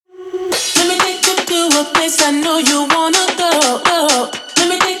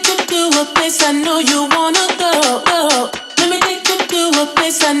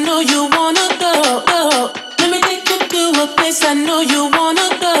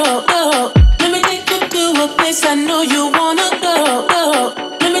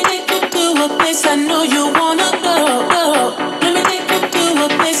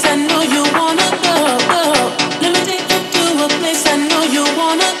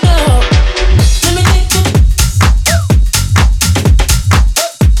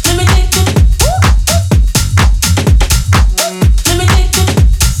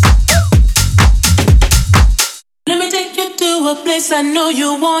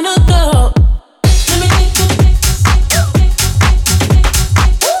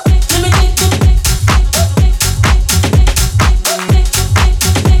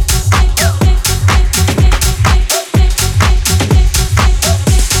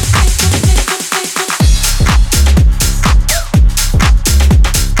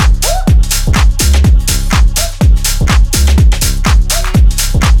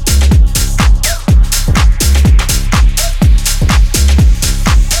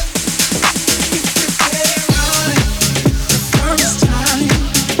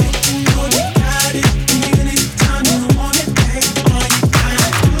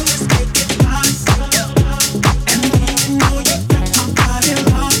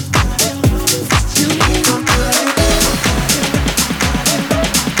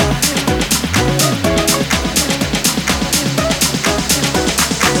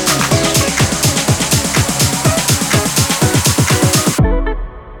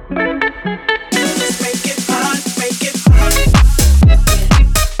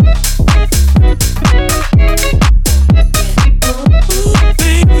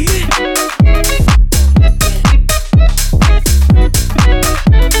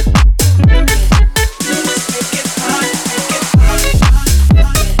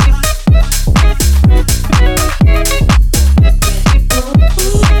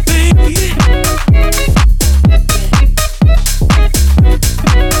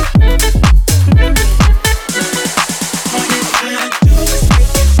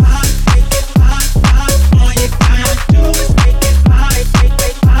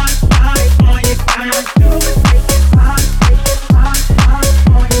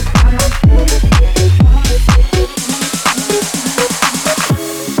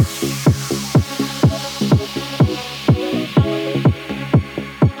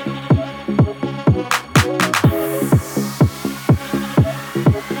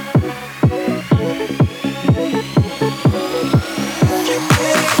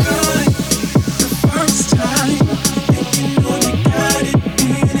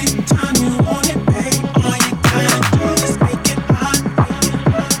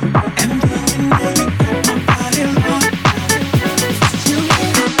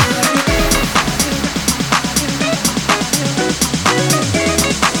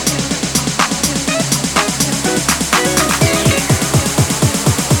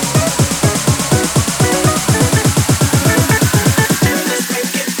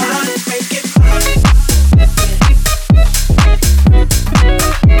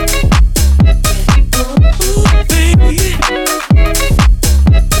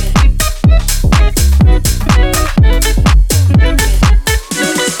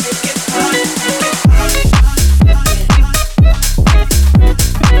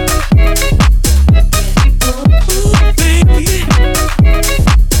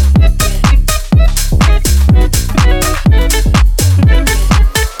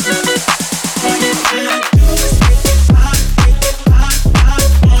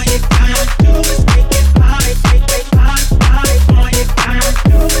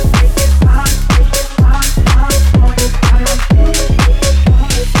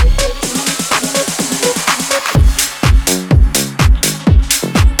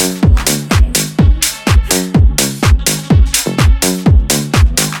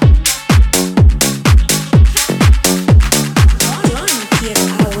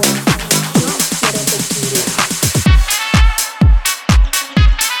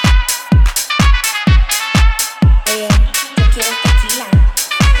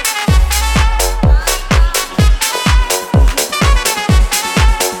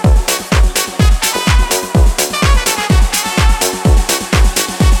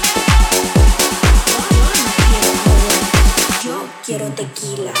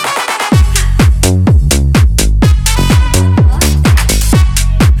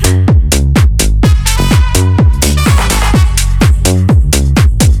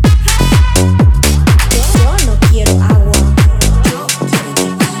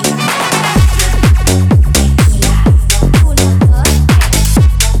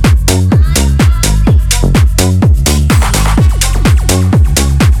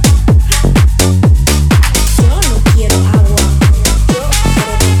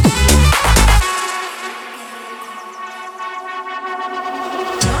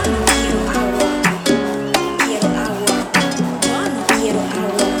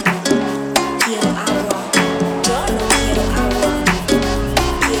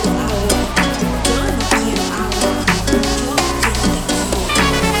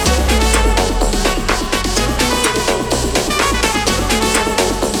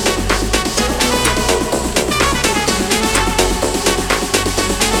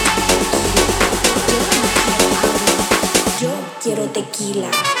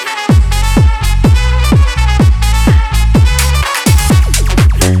tequila.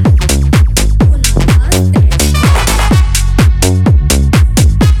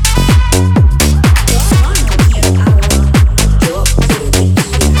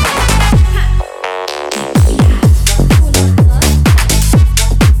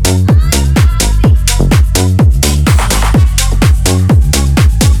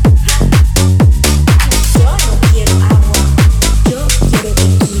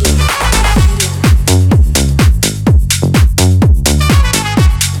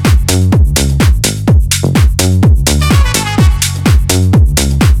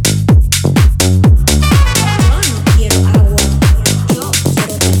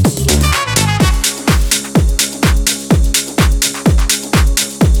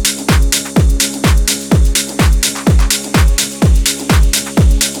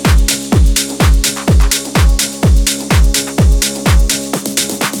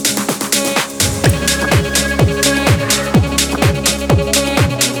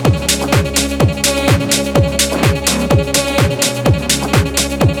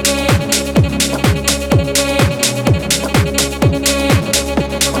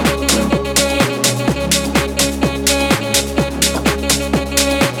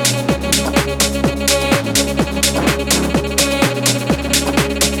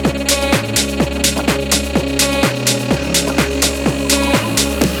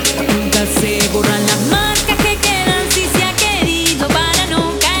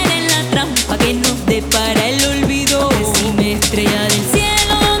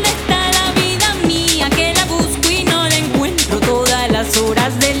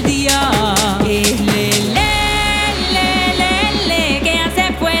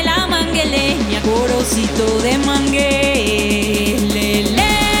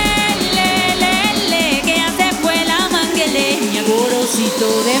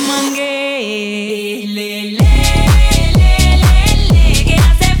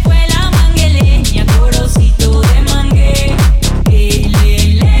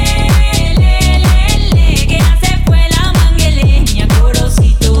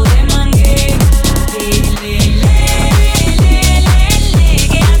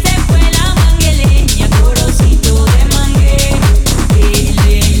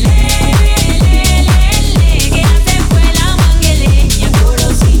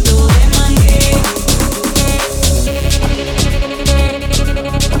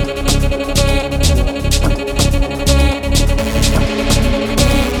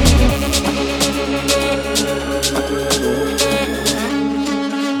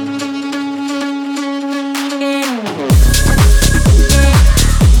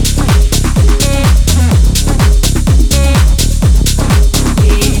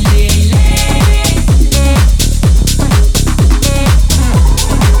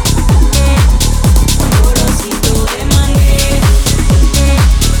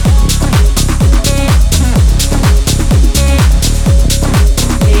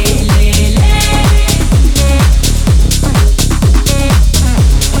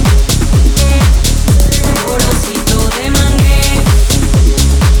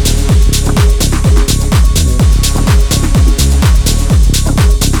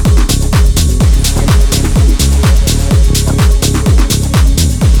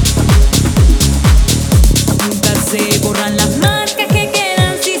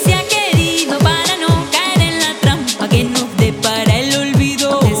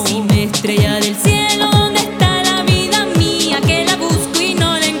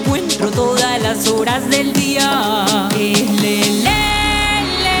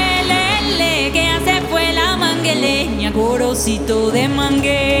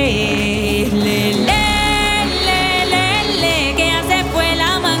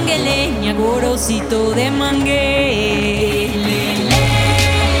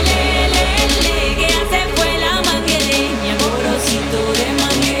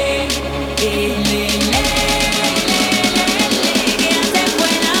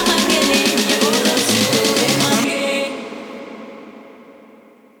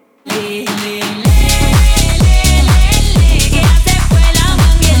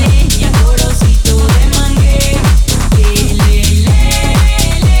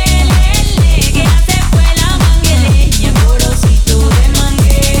 Que se fue la mangueleña.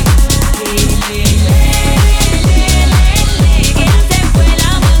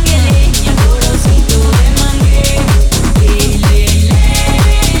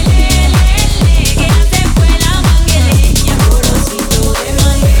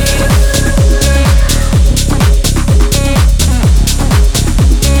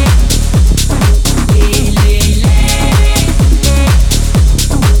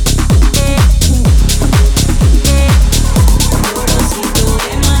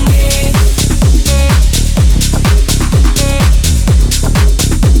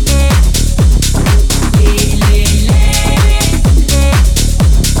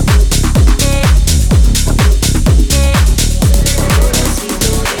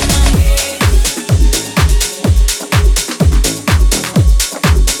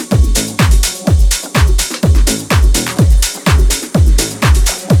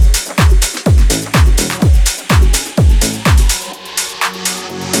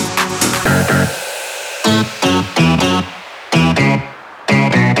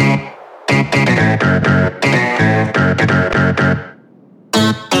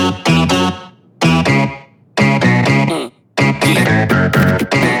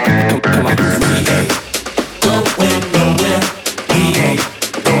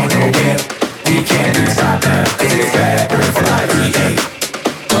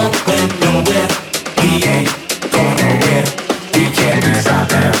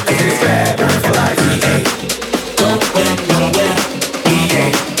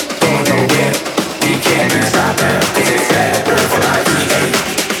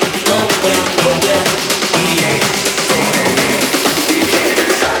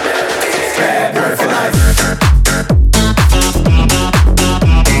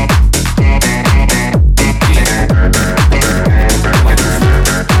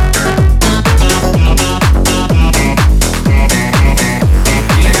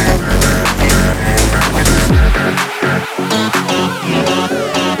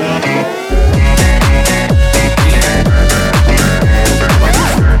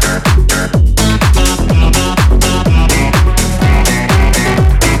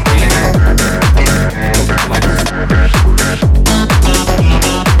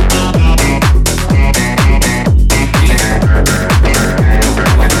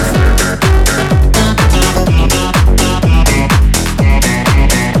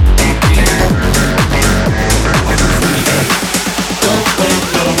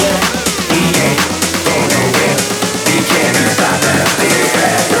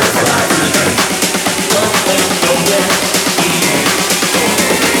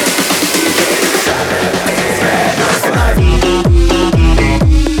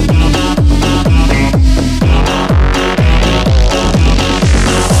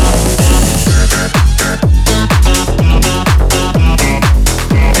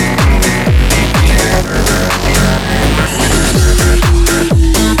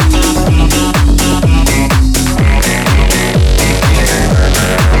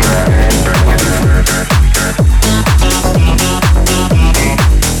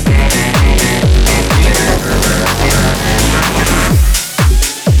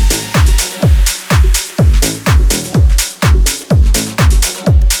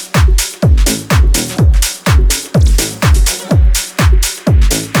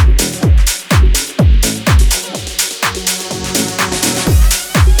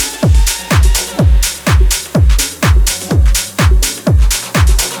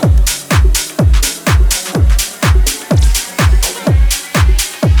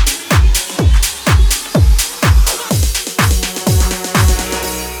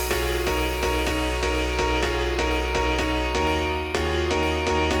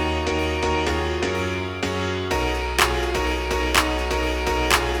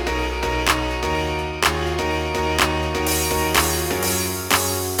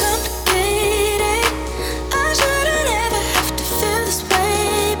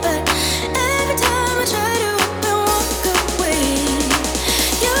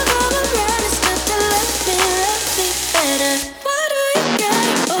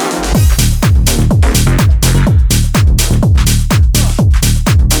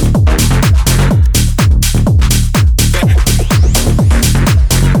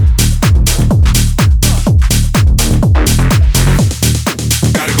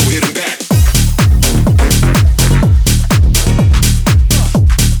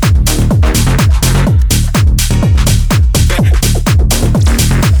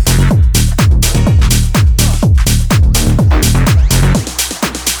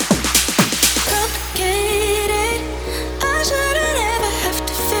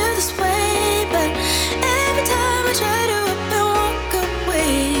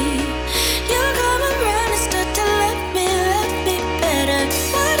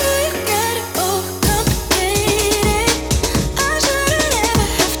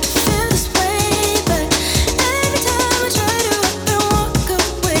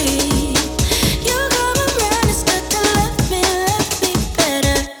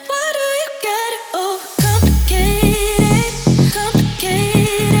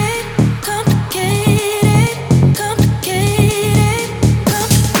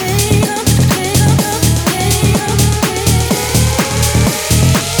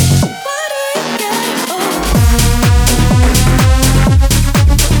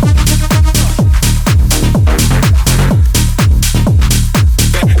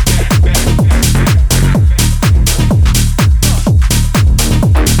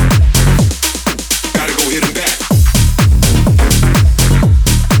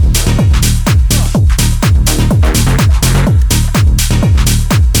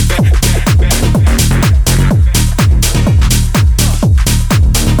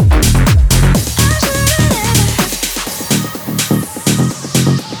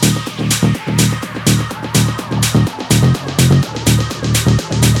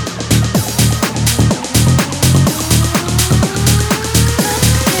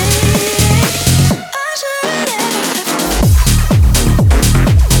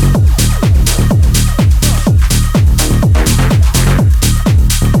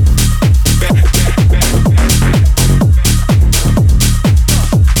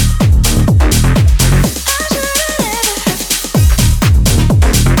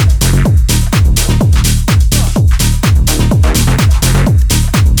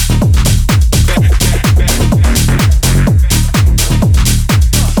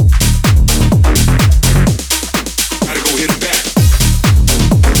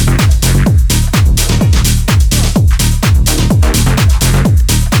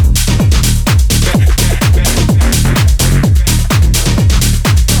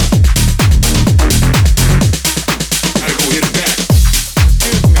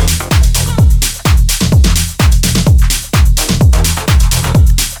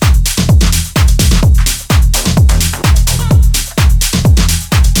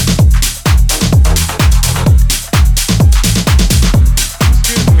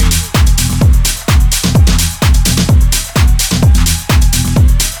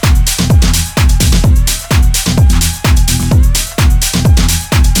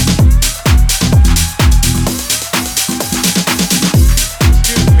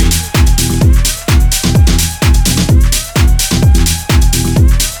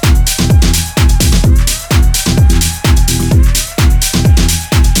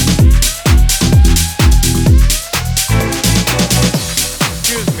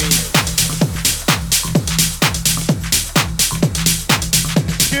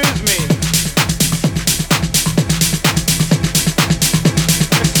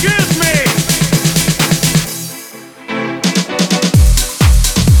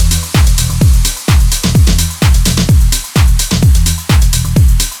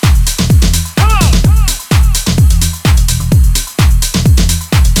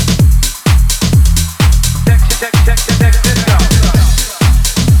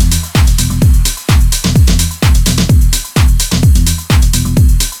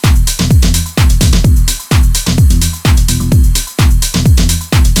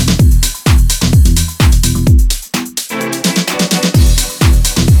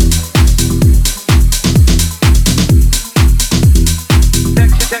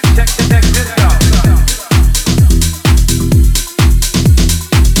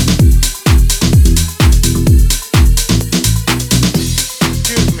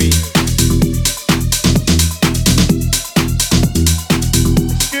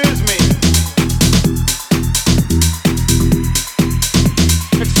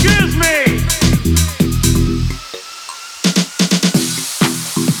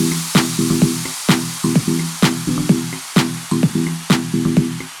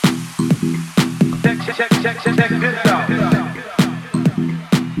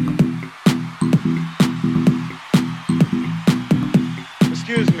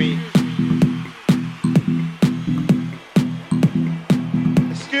 Excuse me.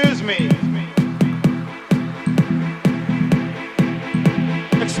 Excuse me.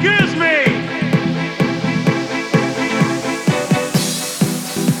 Excuse me.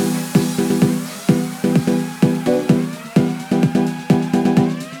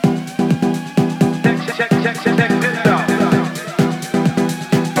 Check this out. Come on.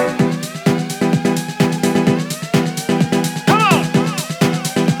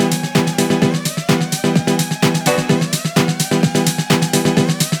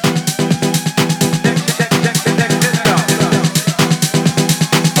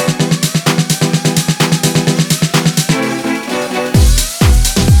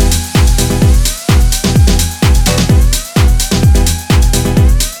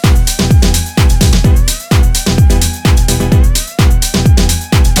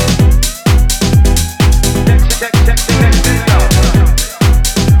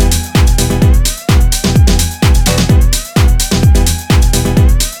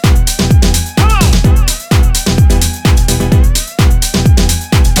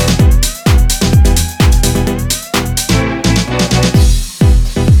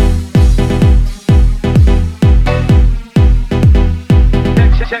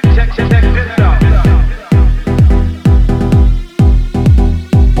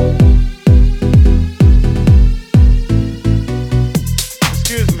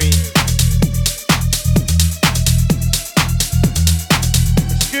 Excuse me.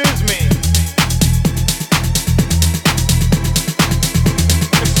 Excuse me.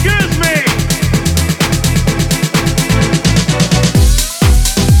 Excuse me.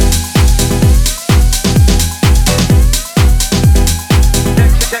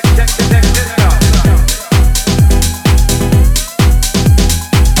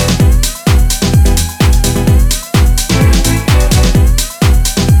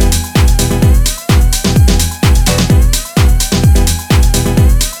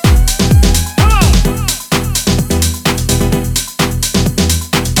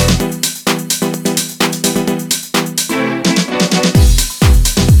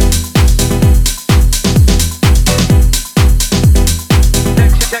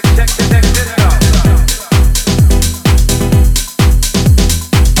 Check this out.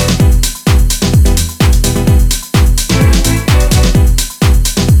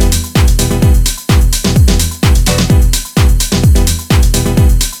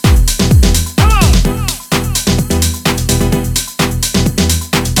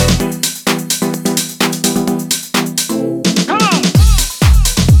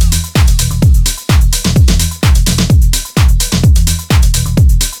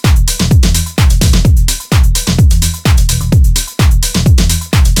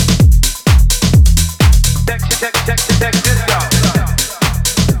 Check this out.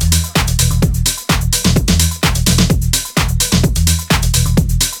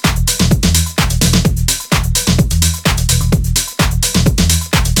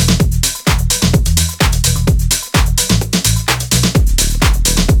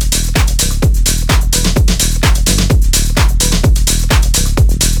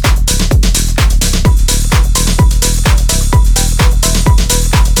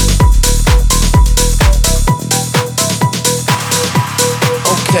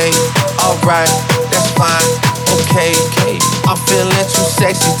 Okay, alright, that's fine. Okay, I'm feeling too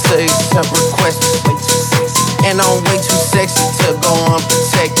sexy to accept requests. Way too sexy. And I'm way too sexy to go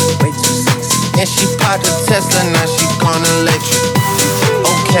unprotected. Way too sexy. And she popped a Tesla, now she gonna let you.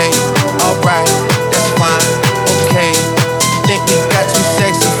 Okay, alright, that's fine. Okay, think we got too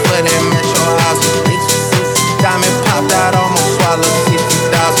sexy for that metro house. Way too sexy. Diamond popped out, almost swallowed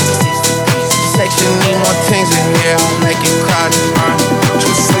 60,000. Section need more things in here, make it crowded.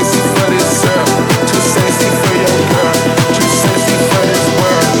 Too sexy for this girl, too sexy for your girl, too sexy for this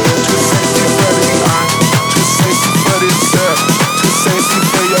world, too sexy for this too sexy for this girl, too sexy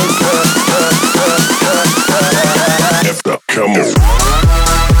for your girl. Come on.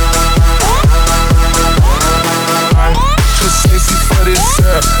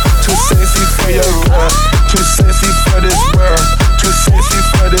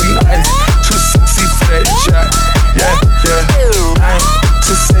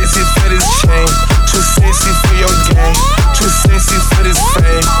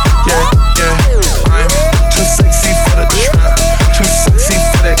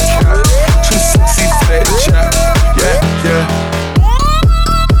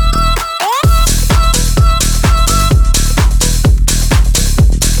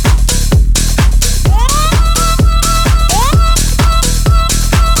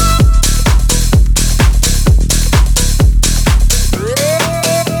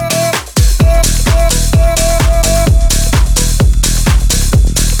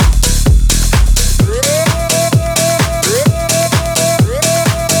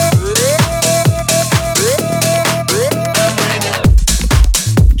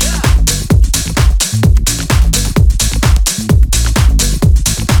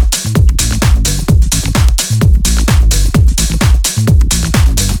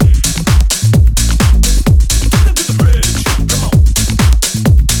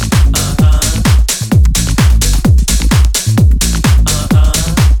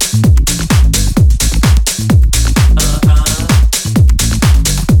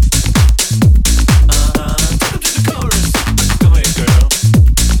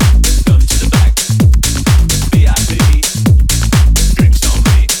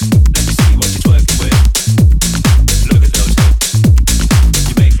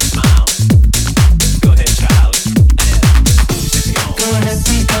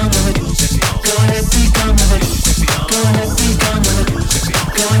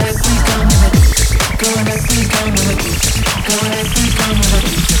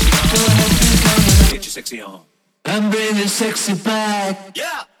 sexy on. I'm bringing sexy back.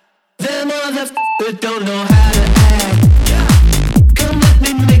 Yeah. Them motherfuckers don't know how to act. Yeah. Come let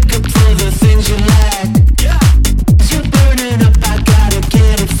me make up for the things you lack. Yeah. 'Cause you're burning up, I gotta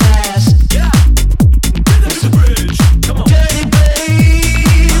get it fast. Yeah. It's a bridge. Come on. Dirty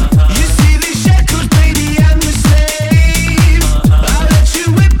babe, you see these shackles, baby, I'm the slave. I'll let you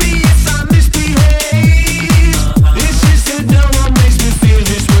whip me if I misbehave. It's just that no one makes me feel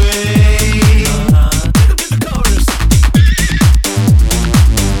this way. The chorus.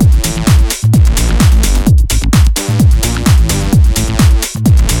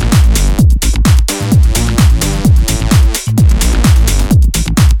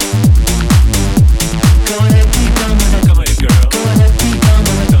 Go ahead, keep on with it. Come here, girl. Go ahead, keep on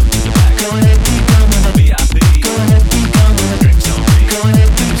with it. Come to the back. Go ahead, keep on with it. VIP. Go ahead, keep on with it. Drinks on me. Go ahead,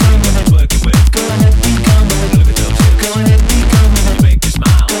 keep on with it. Work it with. Go ahead, keep on with it. Look at those hips. Go ahead, keep on with You it. make me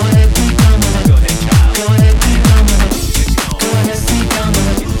smile. Go ahead, keep on with it. Go ahead, child. Go ahead, keep on with it. Sexy on. Go ahead, keep on with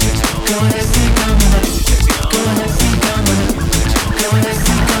it. Sexy on. Go ahead, keep on with it. Sexy on. Go ahead, keep on with it. Go ahead,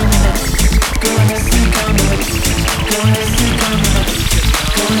 keep on with it. Go ahead, keep on with it. Go ahead, keep on with it.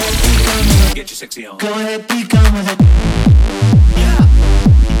 Go ahead, keep on with it. Get your sexy on. Go ahead, keep on with it. Yeah.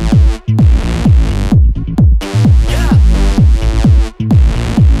 Yeah.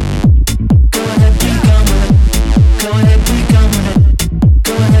 Go ahead, keep on with it. Go ahead, keep on with it.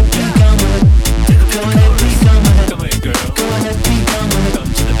 Go ahead, keep on with it. Go ahead, keep on with it. Come here, girl. Go ahead, keep on with it. Come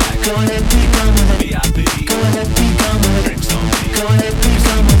to the back. Go ahead, keep on with it. VIP. Go ahead, keep on with it. Drinks on me. Go ahead, keep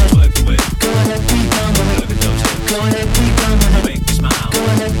on with it. Work it with. Go ahead, keep on with it. Look at those hips. Go ahead, keep on with You it. make me smile. Go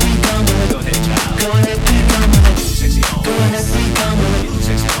ahead, keep on with it. Go ahead, child. Go ahead, keep on with it. Sexy on. Go ahead, keep on with it.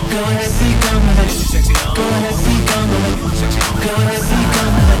 Sexy on. Go ahead, keep on with it. Sexy on. Go ahead, keep on with it. Sexy on. Go ahead, keep on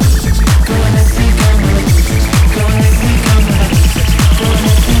with it. Sexy on. Go ahead, keep on with it. Go ahead, keep on with it. Go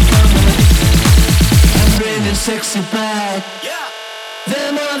ahead, keep on with it. I'm bringing sexy back. Yeah.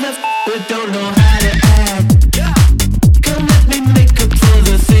 Them motherfuckers don't know how to act. Yeah. Come let me make up for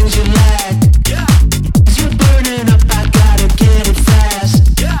the things you lack. Yeah. 'Cause you're burning up, I gotta get it fast.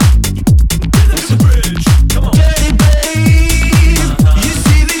 Yeah. It's a bridge. Come on. Dirty babe, you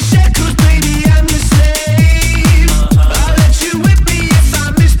see these shackles, baby, I'm your slave. I'll let you whip me if I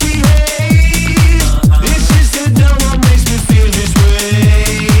misbehave. It's just that no one makes me feel this way.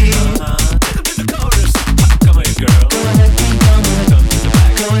 The chorus. Come here, girl. Go ahead, keep on with it. Come to the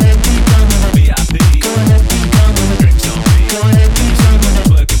back. Go ahead, keep on with it. VIP. Go ahead, keep on with it. Drinks on me. Go ahead, keep on with it.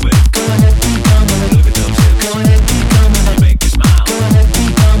 Work it with. Go ahead, keep on with it. Look at those hips. Go ahead, keep on with You it. make me smile. Go ahead,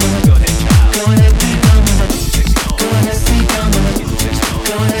 keep on with it. Go ahead, child. Go ahead, keep on with it. Sexy on. Go ahead, keep on with it. Sexy on.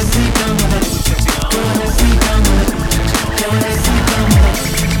 Go ahead, keep on with it. Sexy on. Go ahead, keep on with it. Go ahead, keep on with it.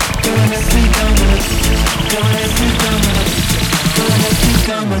 Go ahead, keep on with it. Go ahead, keep on with it. Go ahead, keep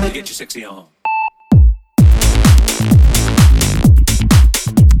on with it. Get your sexy on.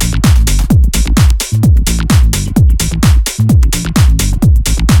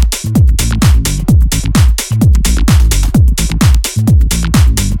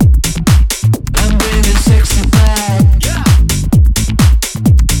 I'm bringing sexy back. Yeah.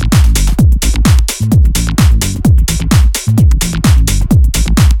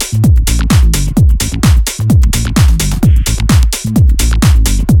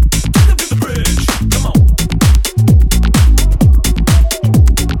 The bridge. Come on.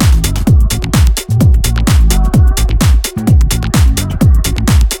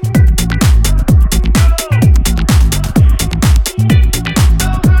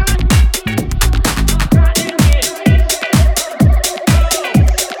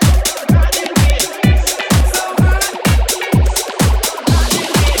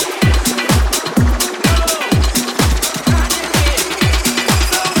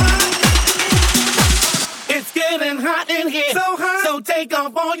 It's getting hot in here. So hot. So take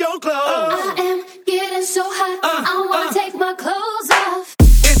off all your clothes. I am getting so hot. I wanna take my clothes off.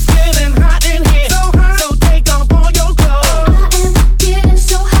 It's getting hot in here. So hot. So take off all your clothes. I am getting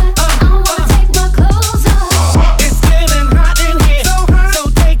so hot. I wanna take my clothes off. It's getting hot in here. So hot. So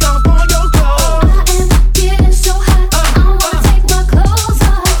take off all your clothes. I am getting so hot. I wanna take my clothes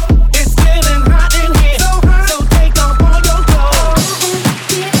off. It's getting hot in here. So hot. So take off all your clothes. I am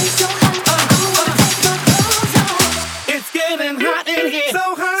getting so hot. I wanna take my clothes off. It's getting hot in here. So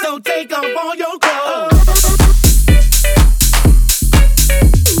hot. So take off all your clothes.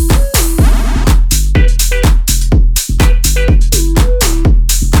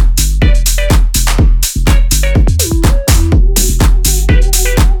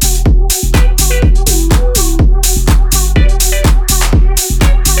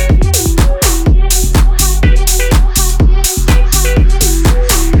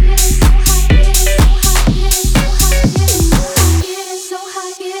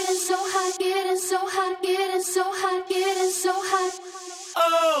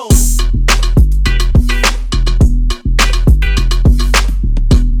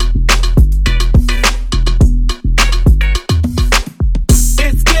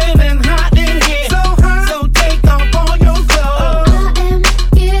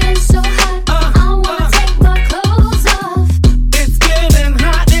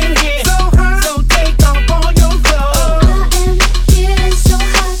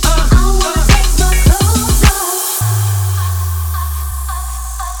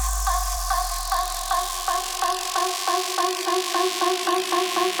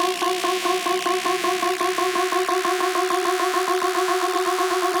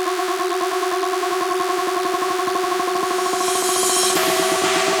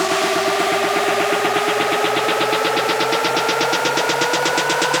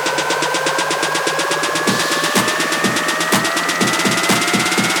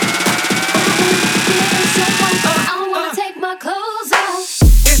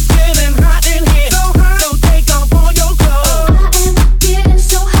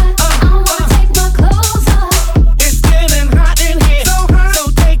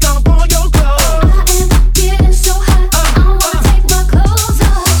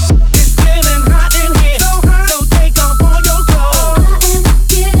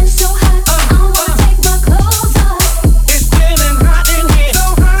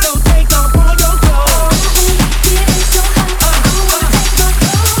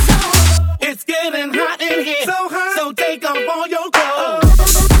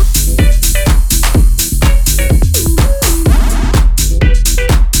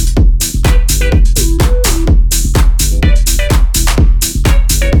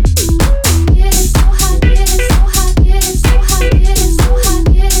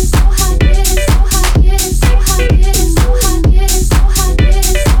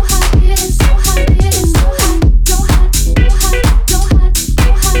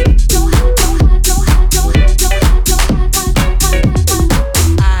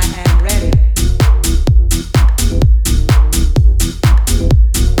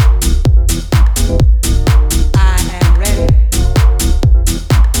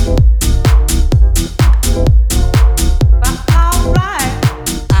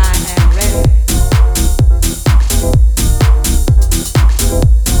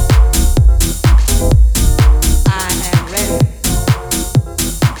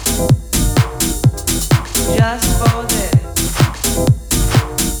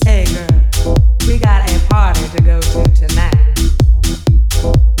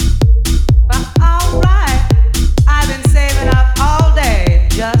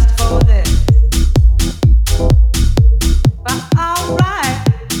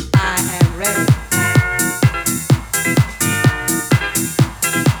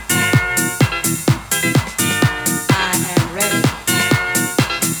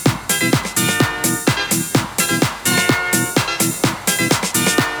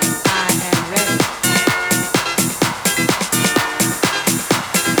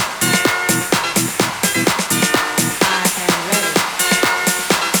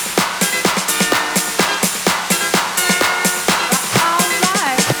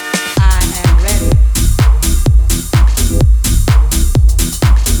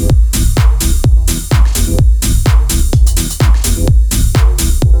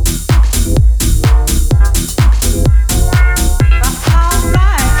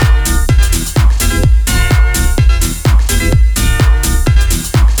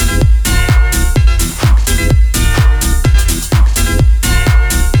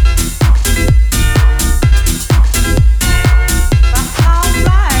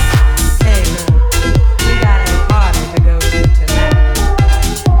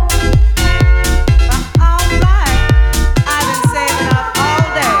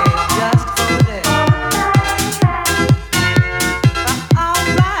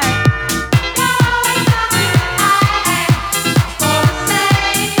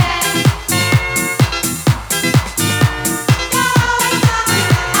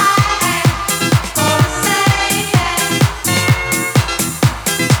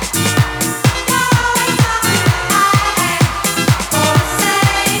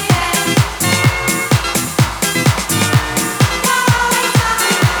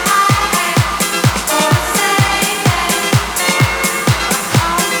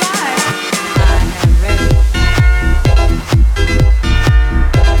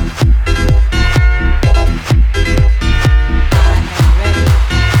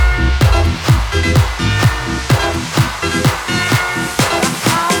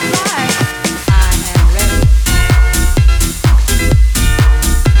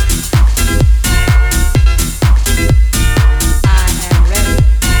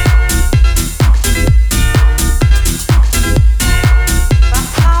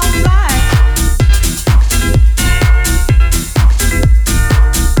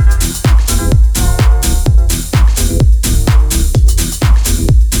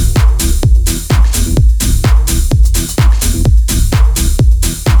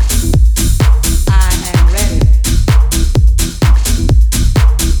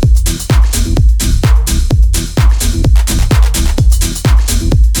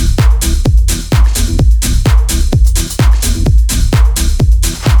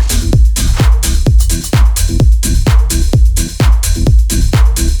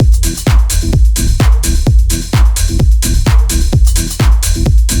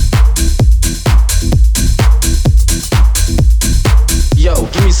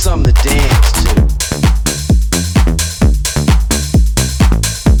 something to dance to.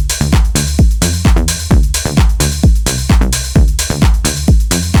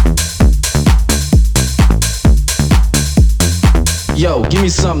 Yo, give me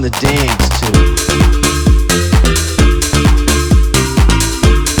something to dance to.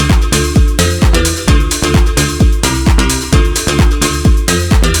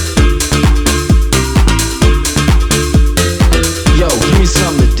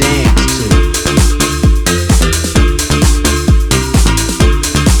 Something to dance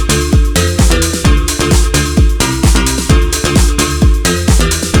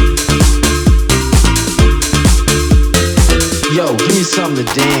to. Yo, give me something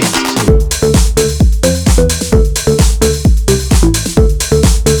to dance to.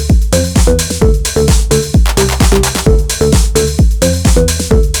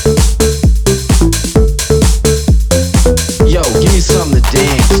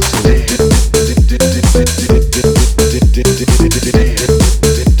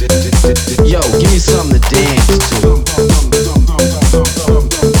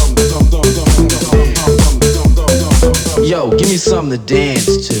 Yo, give me something to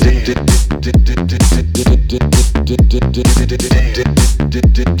dance to.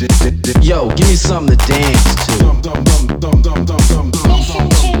 Yo, give me something to dance to. Yo, give me something to dance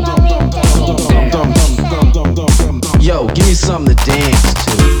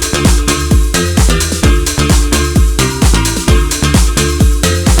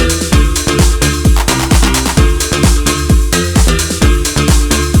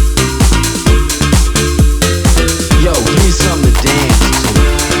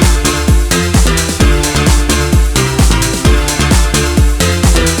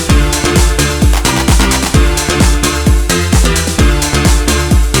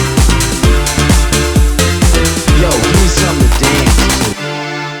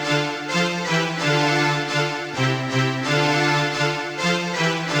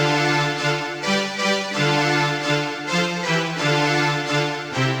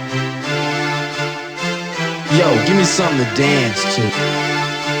Yo, give me something to dance to.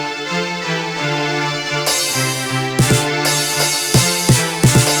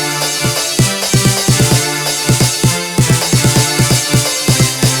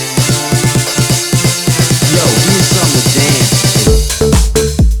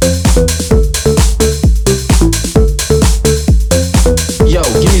 Yo,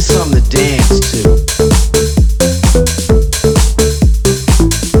 give me something to dance to. Yo, give me something to dance to.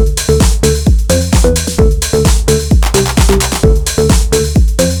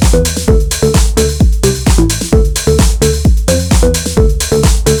 Yo, give me something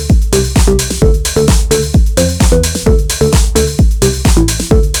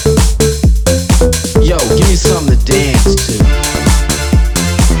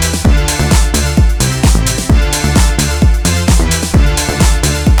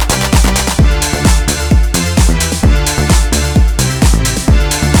to dance to.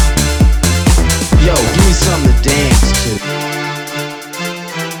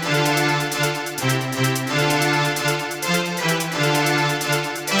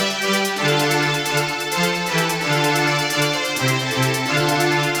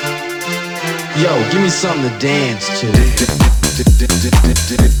 Yo, give me something to dance to.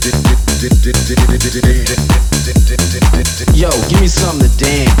 Yo, give me something to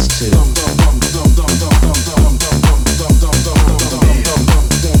dance to.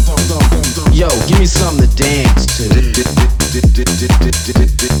 Yo, give me something to dance to.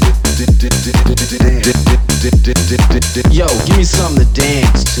 Yo, give me something to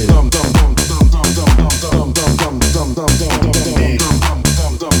dance to.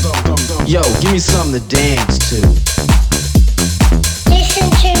 Yo, give me something to dance to. Listen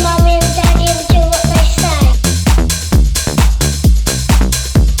to mommy and daddy and do what they say.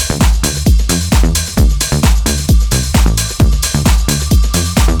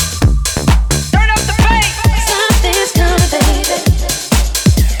 Turn up the bass. Something's coming, baby.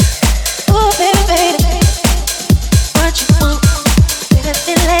 Oh, baby, baby. What you want? Baby,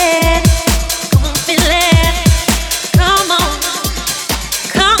 feel it. Come on, feel it. Come on.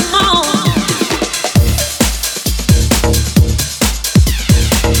 Come on.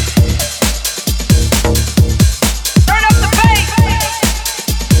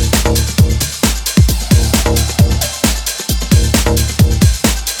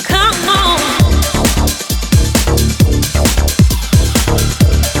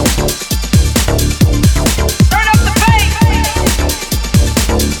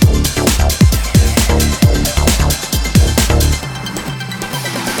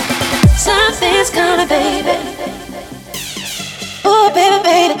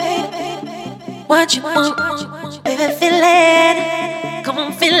 what you want, baby, feel it. Come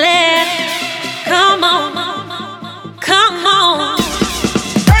on, feel it. Come on, come on.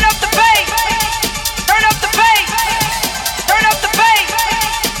 Turn up the bass. Turn up the bass. Turn up the bass.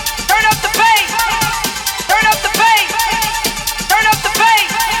 Turn up the bass. Turn up the bass. Turn up the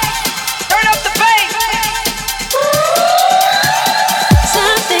bass. Turn up the bass.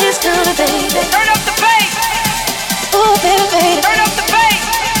 Something's coming, baby. Turn up the bass. Ooh, baby, baby. Turn up the bass.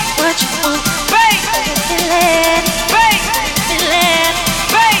 What you want, Bass. baby, feel it. Bass. Feel it.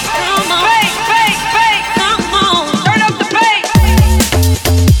 Bass. Come on. Bass. Bass. Bass. Come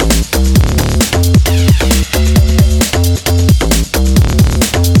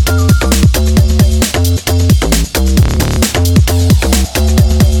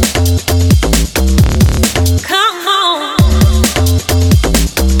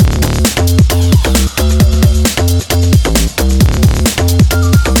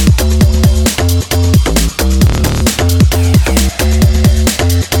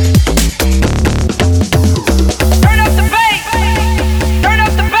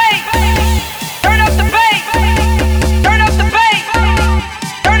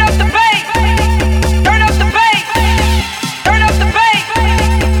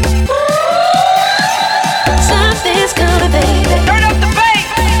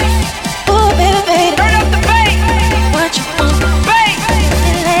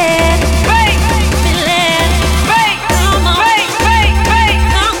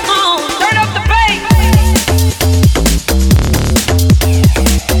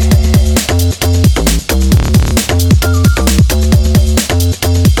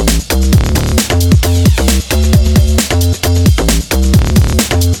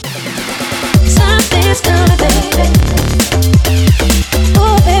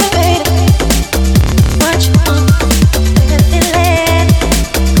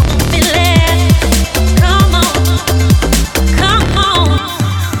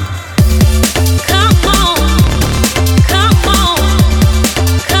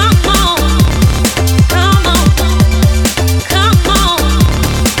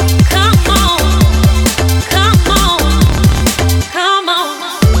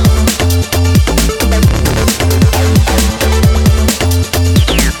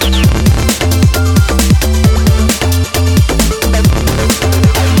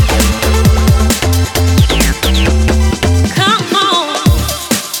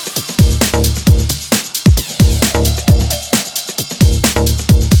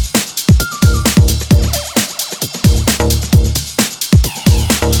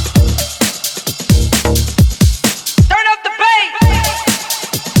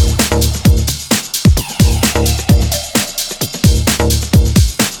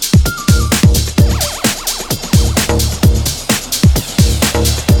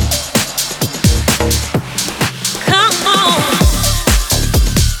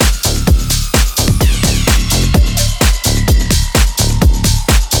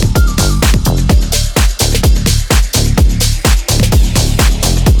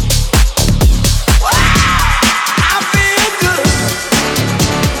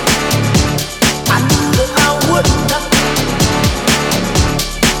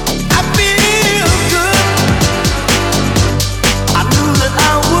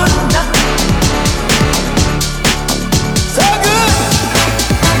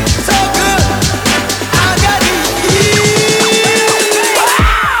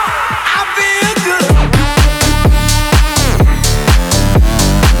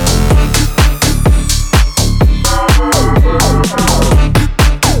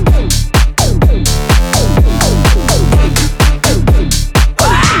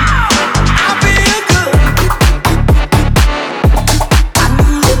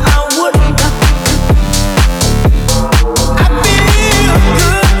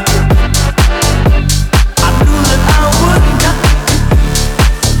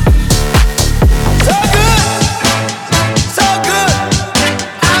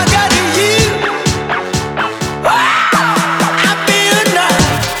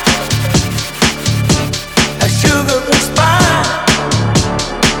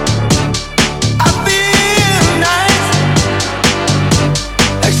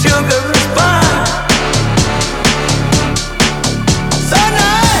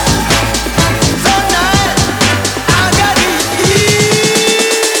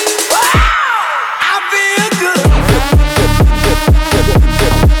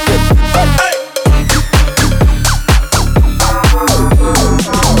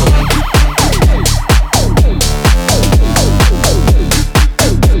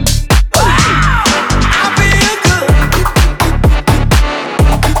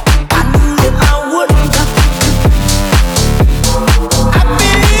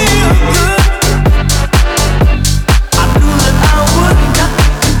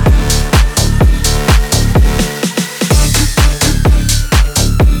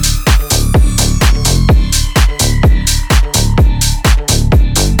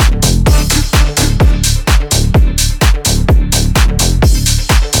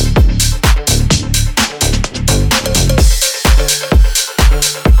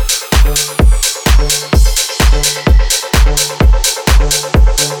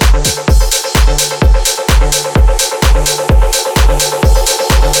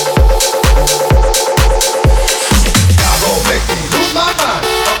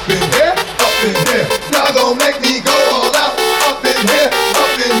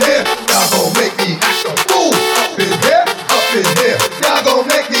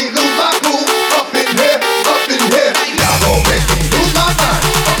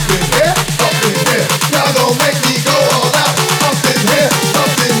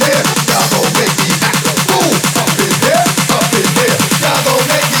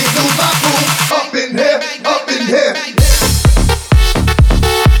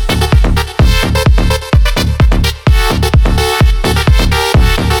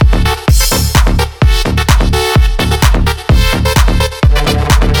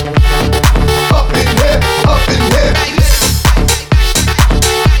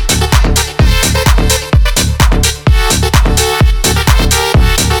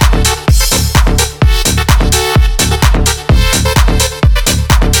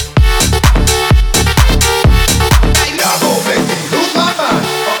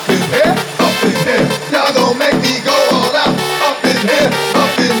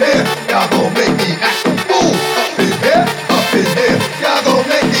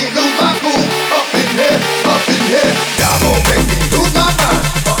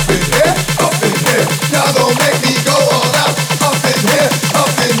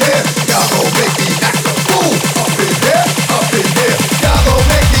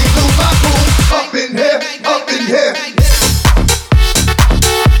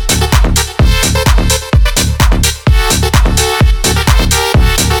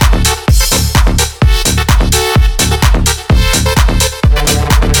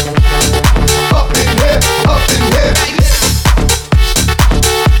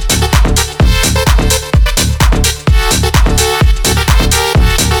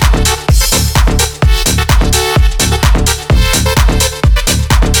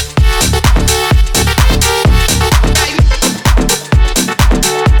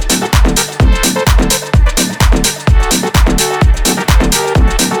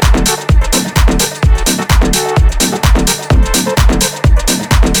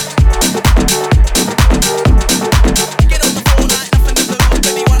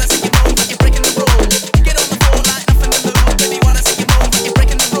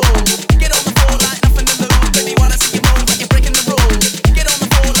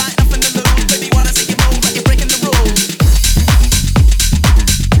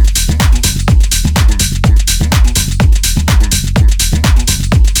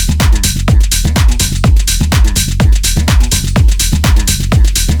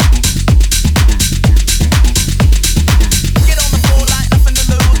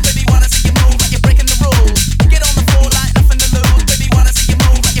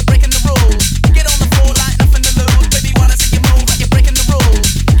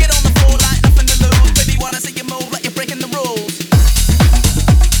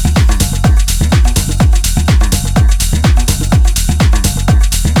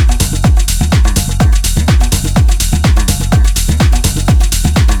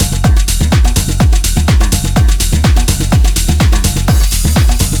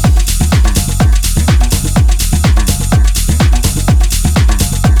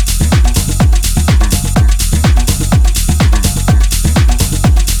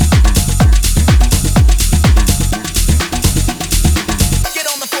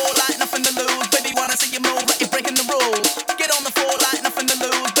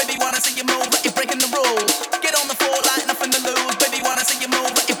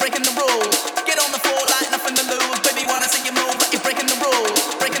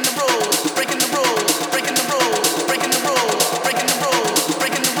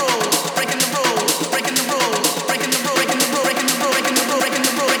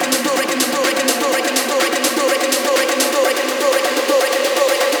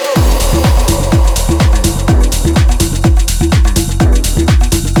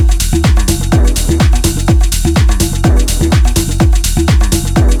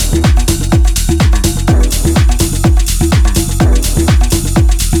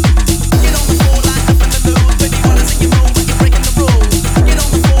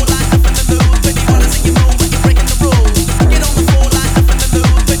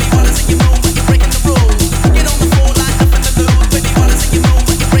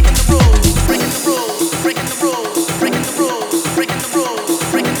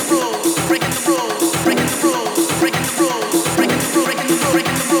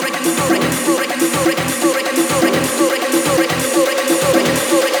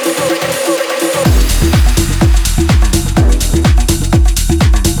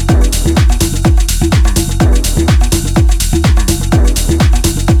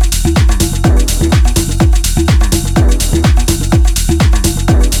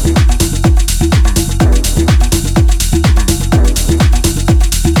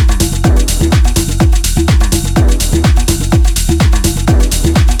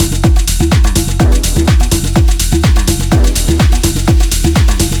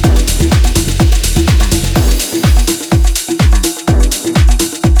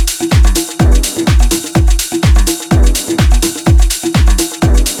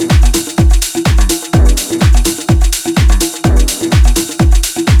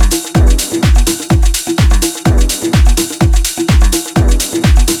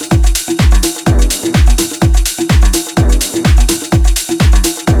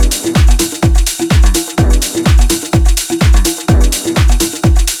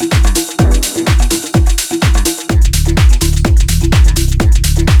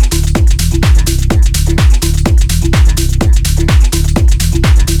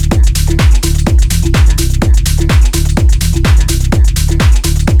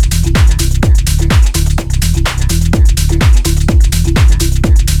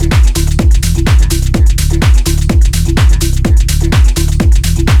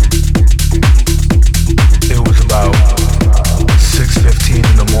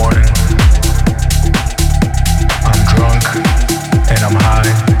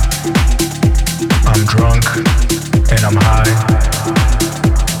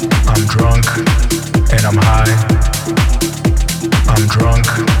drunk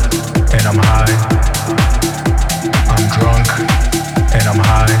and I'm high. I'm drunk and I'm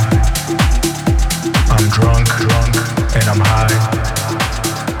high. I'm drunk and I'm high.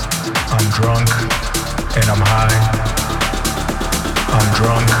 I'm drunk and I'm high. I'm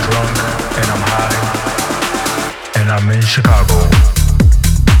drunk and I'm high. And I'm in Chicago.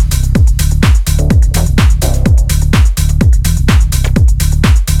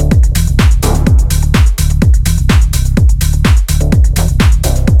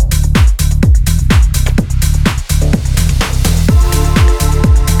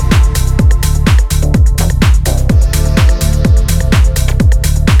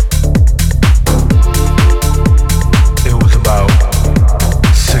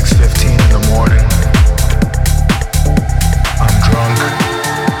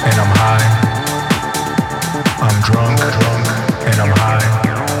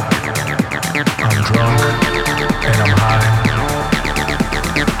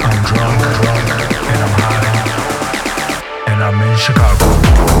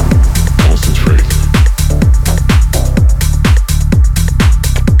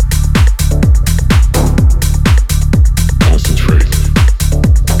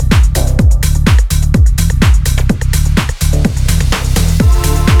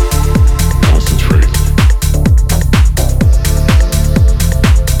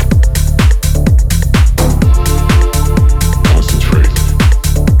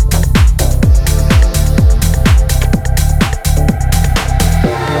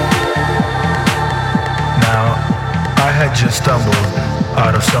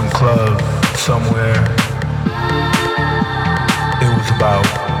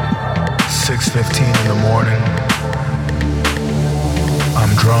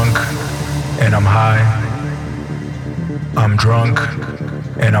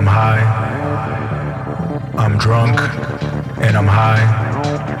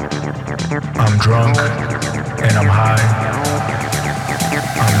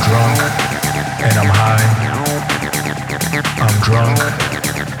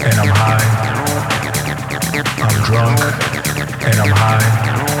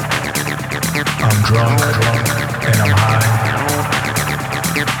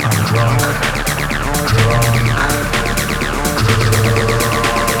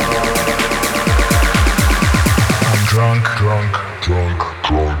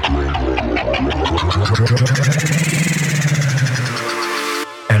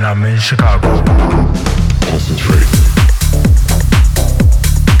 And I'm in Chicago. Concentrate.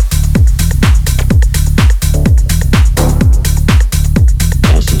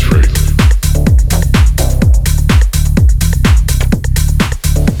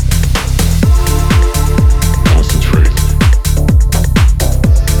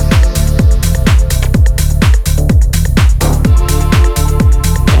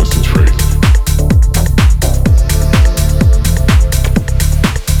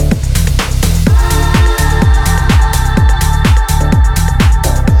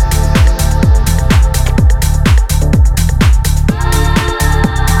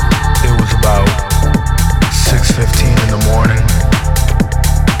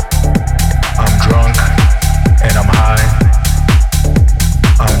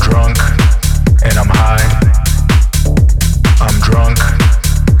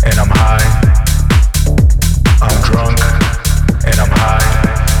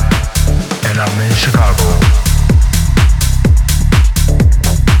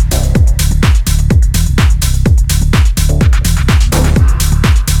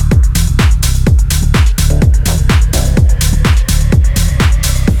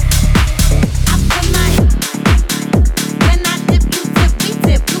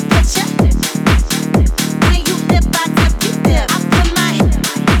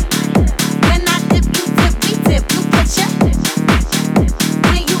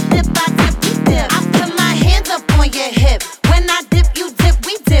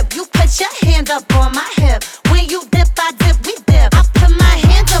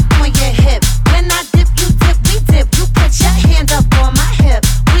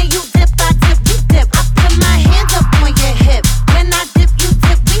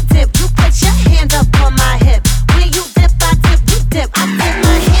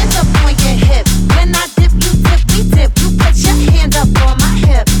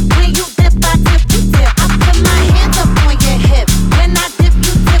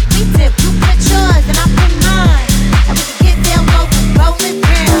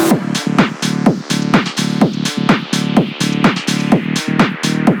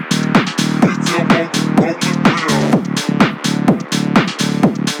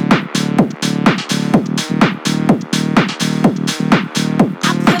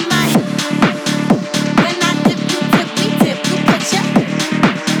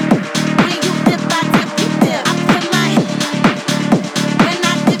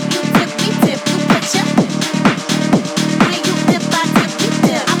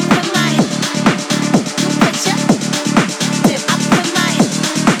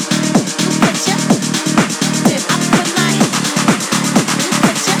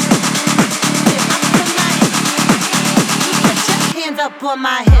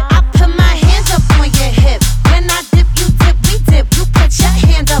 my hip. I put my hands up on your hip. When I dip, you dip, we dip. You put your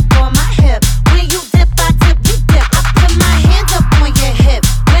hand up on my hip. When you dip, I dip, we dip. I put my hands up on your hip.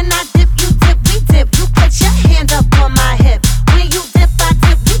 When I dip, you dip, we dip. You put your hand up on my hip. When you dip, I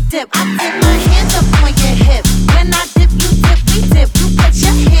dip, we dip. I put my hands up on your hip. When I dip, you dip, we dip. You put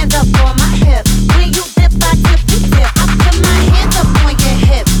your hand up on my hip. When you dip, I dip, we dip. I put my hands up on your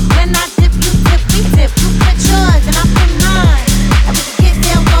hip. When I dip, you dip, we dip. You put yours and I put mine. And we get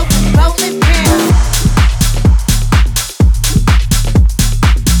down low, roll it down.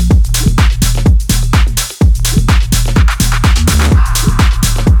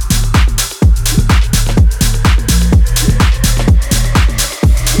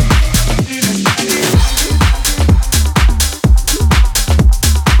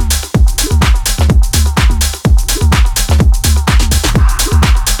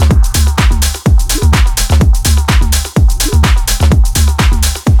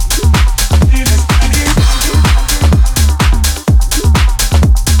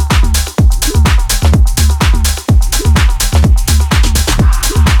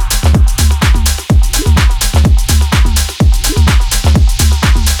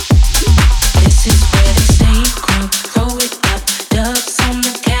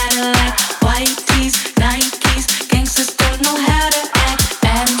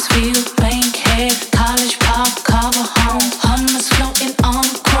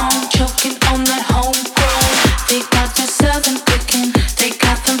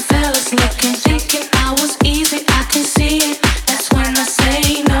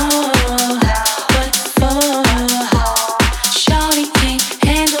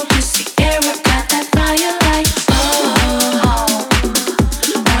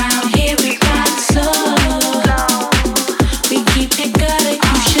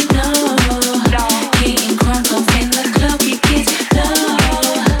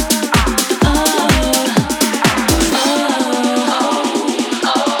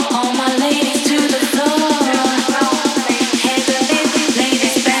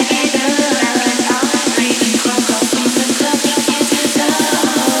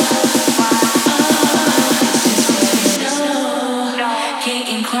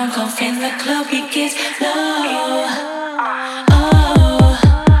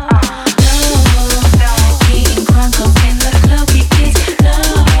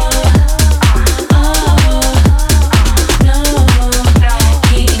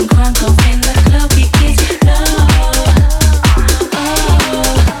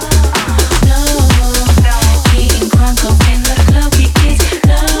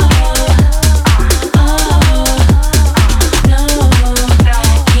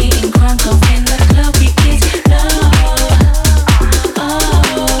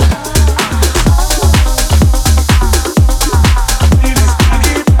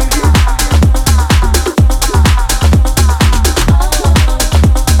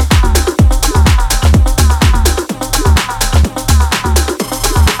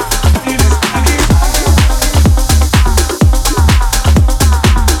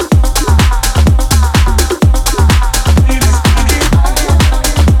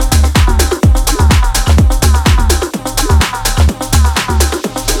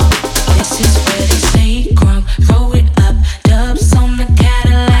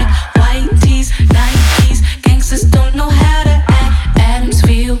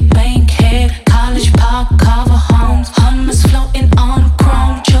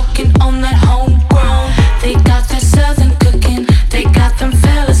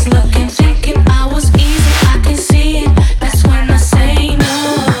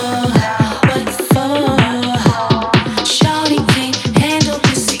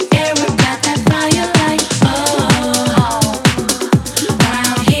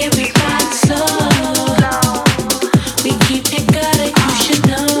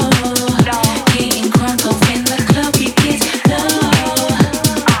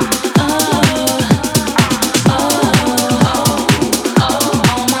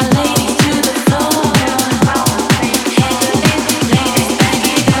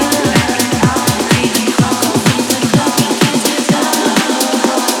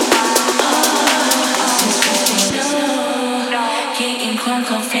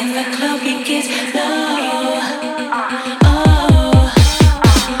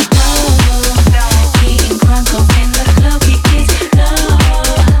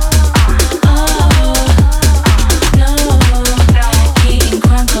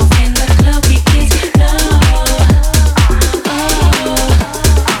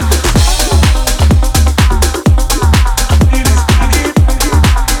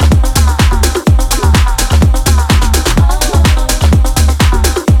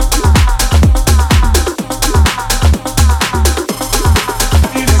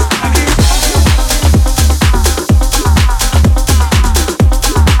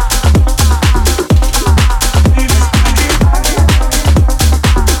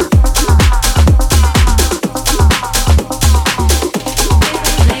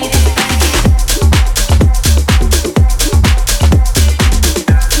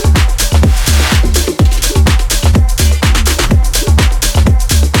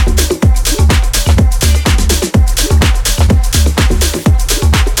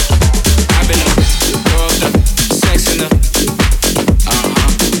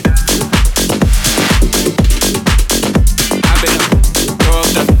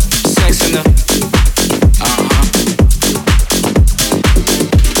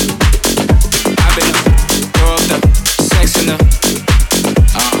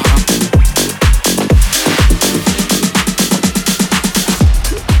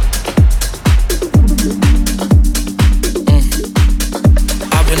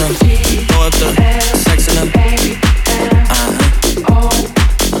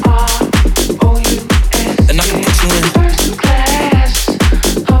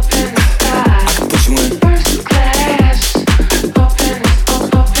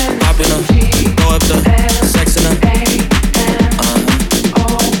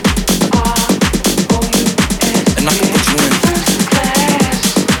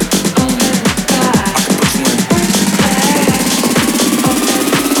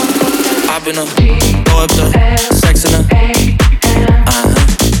 in her, throw up the sex in her.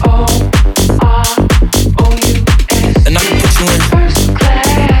 And I can put you in. First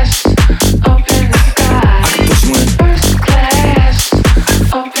class, up in the sky. I can put you in. First class,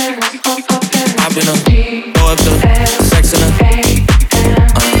 up in the I've been a throw up the sex in her.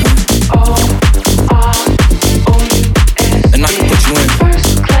 And I can put you in.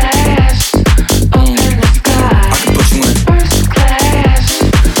 First class, up in the sky. I can put you in. First class,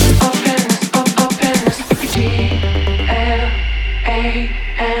 up in the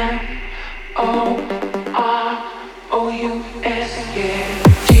G-L-A-M-O-R-O-U-S, yeah.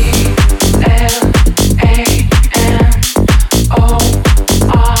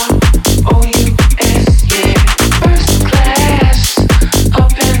 G-L-A-M-O-R-O-U-S, yeah. First class,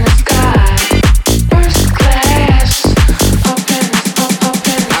 up in the sky. First class, up in the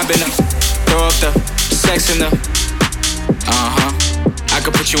I've been a throw up the sex in the. I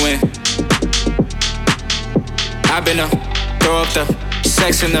can put you in. I've been a throw up the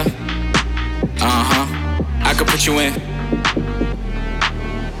sex in the. I can put you in.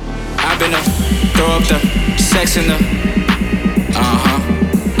 I've been a throw up the sex in the.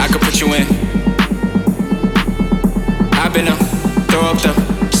 I can put you in. I've been a throw up the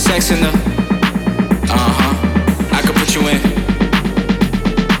sex in the. I can put you in.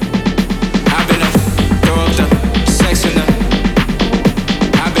 I've been a throw up the sex in the.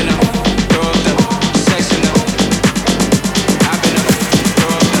 I've been a throw up the sex in the. I've been a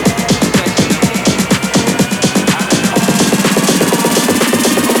throw up the sex in the.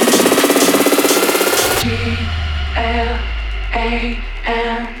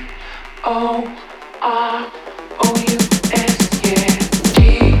 G-L-A-M-O-R-O-U-S, yeah.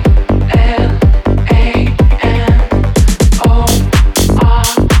 G-L-A-M-O-R-O-U-S,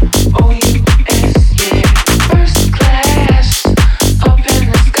 yeah. First class, up in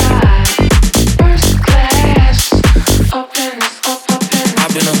the sky. First class, up in the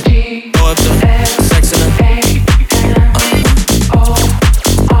I've been a throw up the sex in the.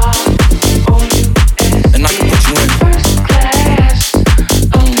 And I can put you in. First class,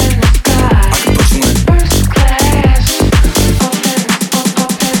 up in the sky. I can put you in. First class, up in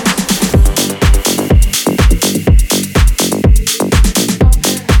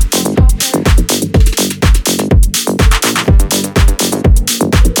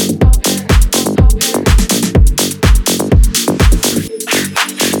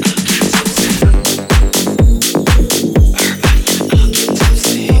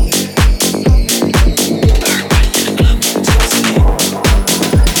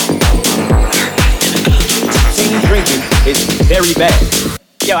Drinking is very bad.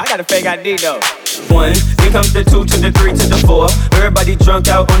 Yo, I got a fake ID though. 1, then comes the 2 to the 3 to the 4. Everybody drunk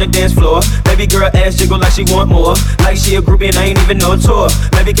out on the dance floor. Baby girl ass jiggle like she want more. Like she a groupie and I ain't even no tour.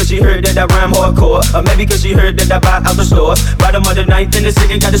 Maybe cause she heard that I rhyme hardcore. Or maybe cause she heard that I buy out the store. Bottom of the ninth in the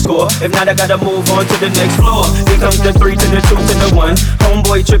city got to score. If not I gotta move on to the next floor. Then comes the 3 to the 2 to the 1.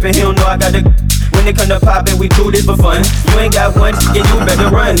 Homeboy tripping, he don't know I gotta. When they come to poppin', we do this for fun. You ain't got one, yeah, you better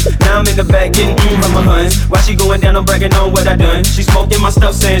run. Now I'm in the back getting from my huns. While she going down, I'm bragging on what I done. She smoking my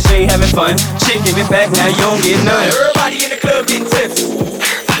stuff, saying she ain't having fun. Shit, give it back, now you don't get none. Everybody in the club getting tipsy.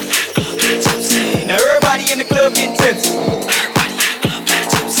 Now everybody in the club getting tipsy.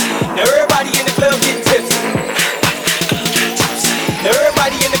 Now everybody in the club getting tipsy. Now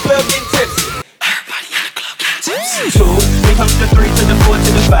everybody in the club getting tipsy. 2, then comes the 3 to the 4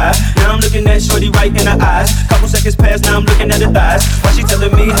 to the 5. Now I'm looking at shorty right in her eyes. Couple seconds pass, now I'm looking at her thighs. Why she telling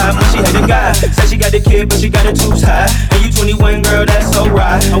me how much she had a guy? Said she got a kid, but she got her tubes high. And you 21, girl, that's so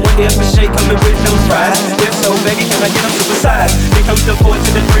right. I wonder if a shake coming with them fries. If so, baby, can I get them supersized? Then comes the 4 to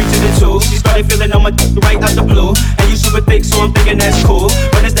the 3 to the 2. She started feeling on my right out the blue. And you super thick, so I'm thinking that's cool.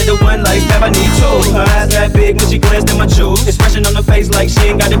 But instead of one life, I need 2. Her eyes got big when she glanced at my shoes. Expression on her face like she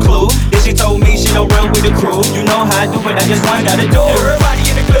ain't got a clue. Then she told me she don't run with the crew. You know how I do it, I just one gotta do it. Everybody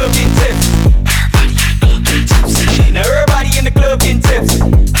in the club getting tipsy. Now everybody in the club getting tipsy.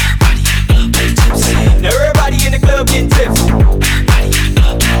 Now everybody in the club getting tipsy.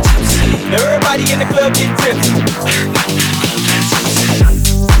 Now everybody in the club getting tipsy.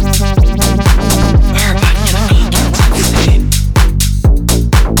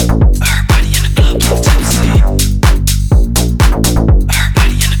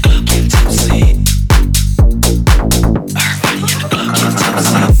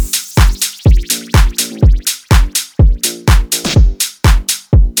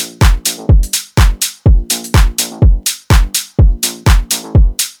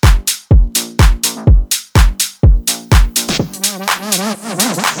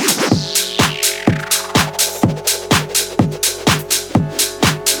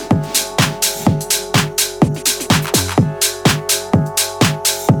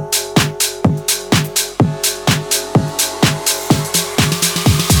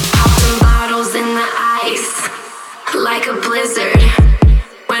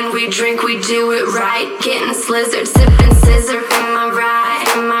 drink, we do it right. Getting slizzard, sipping scissor. Am I right?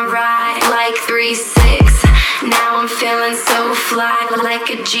 Am I right? Like 3-6. Now I'm feeling so fly, like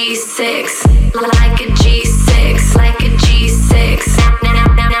a G6. Like a G6. Like a G6.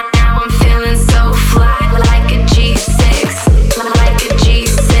 Now I'm feeling so fly, like a G6. Like a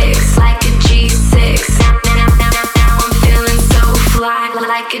G6. Like a G6. Now I'm feeling so fly,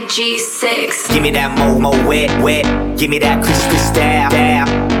 like a G6. Give me that mo wet. Give me that crispy style.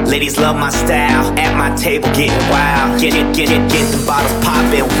 Ladies love my style. At my table getting wild. Get the bottles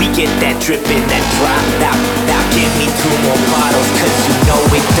poppin'. We get that drippin', that drop. Now give me 2 more bottles, 'cause you know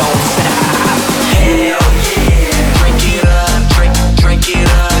it don't stop. Hell yeah. Drink it up, drink it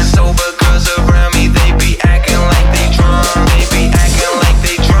up. Sober girls around me, they be acting like they drunk. They be acting like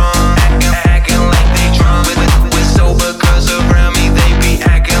they drunk. Acting like they drunk. With sober girls around me, they be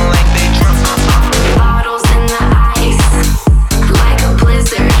acting like they drunk. Bottles in the ice, like a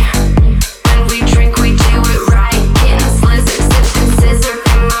blizzard. When we drink, we do it right. Getting slizzard, sipping scissor.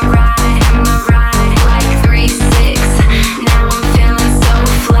 Am I right? Am I right? Like 3-6. Now I'm feeling so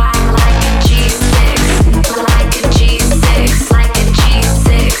fly, like a G6. Like a G6. Like a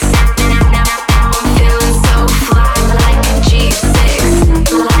G6. Now I'm feeling so fly, like a G6.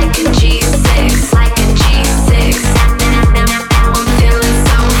 Like a G6. Like a G6. Now I'm feeling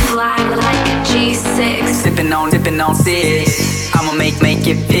so fly, like a G6. Sippin' on sis. I'ma make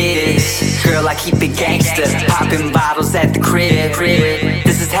it fit. Girl, I keep it gangsta. Poppin' bottles at the crib.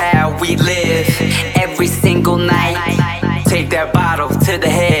 This is how we live every single night. Take that bottle to the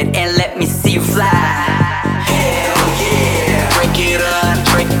head and let me see you fly. Hell yeah. Drink it up,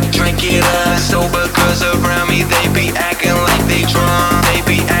 drink it up. Sober girls around me, they be acting like they drunk. They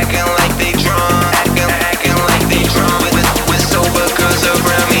be acting like they drunk. Acting like they drunk. With sober girls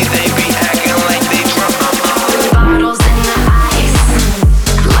around me, they be acting like they drunk. Bottles in the ice,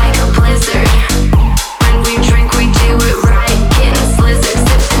 like a blizzard. When we drink, we do it right. Getting slizzard,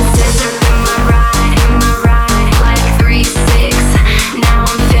 sipping scissor. Am I right? Am I right? Like 3-6. Now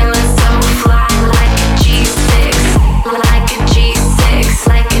I'm feeling so fly, like a G6. Like a G6.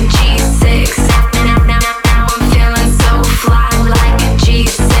 Like a G6. Now I'm feeling so fly, like a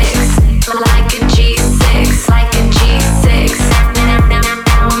G6. Like a G6. Like a G6.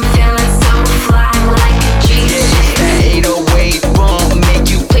 Now I'm feeling so fly, like a G6. 808 bump, make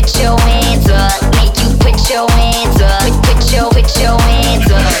you Put your hands up, make you put your hands up. Put your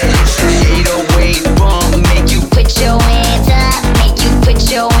hands up. 808 bump, make you Put your hands up, make you put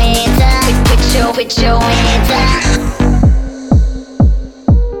your hands up. Put your hands up.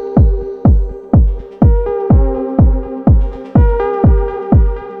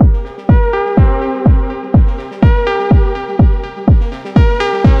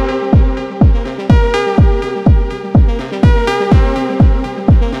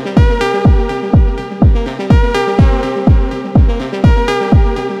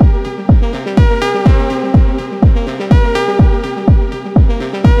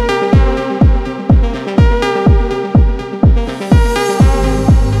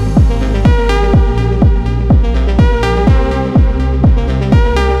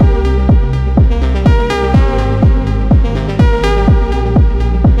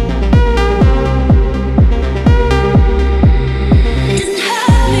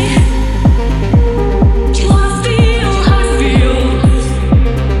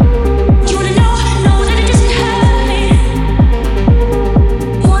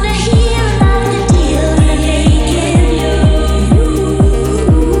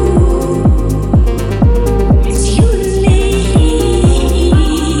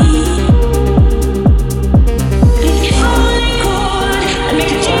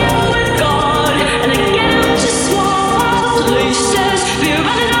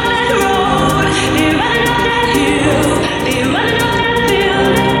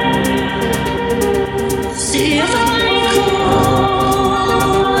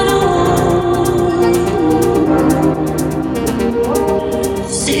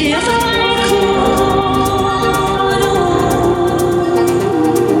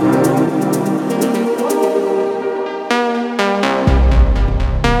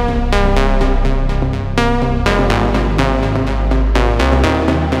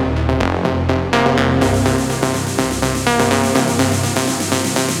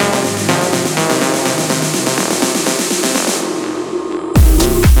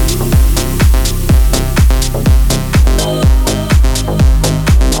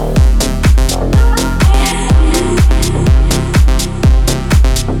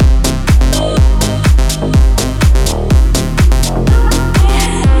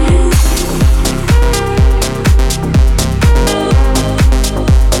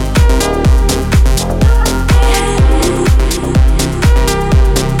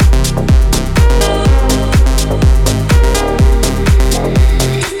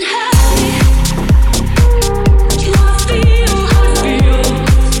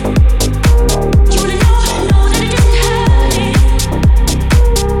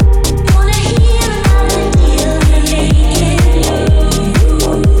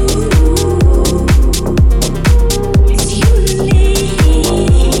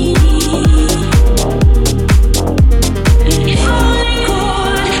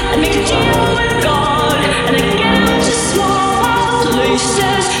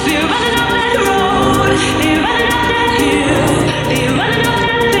 that.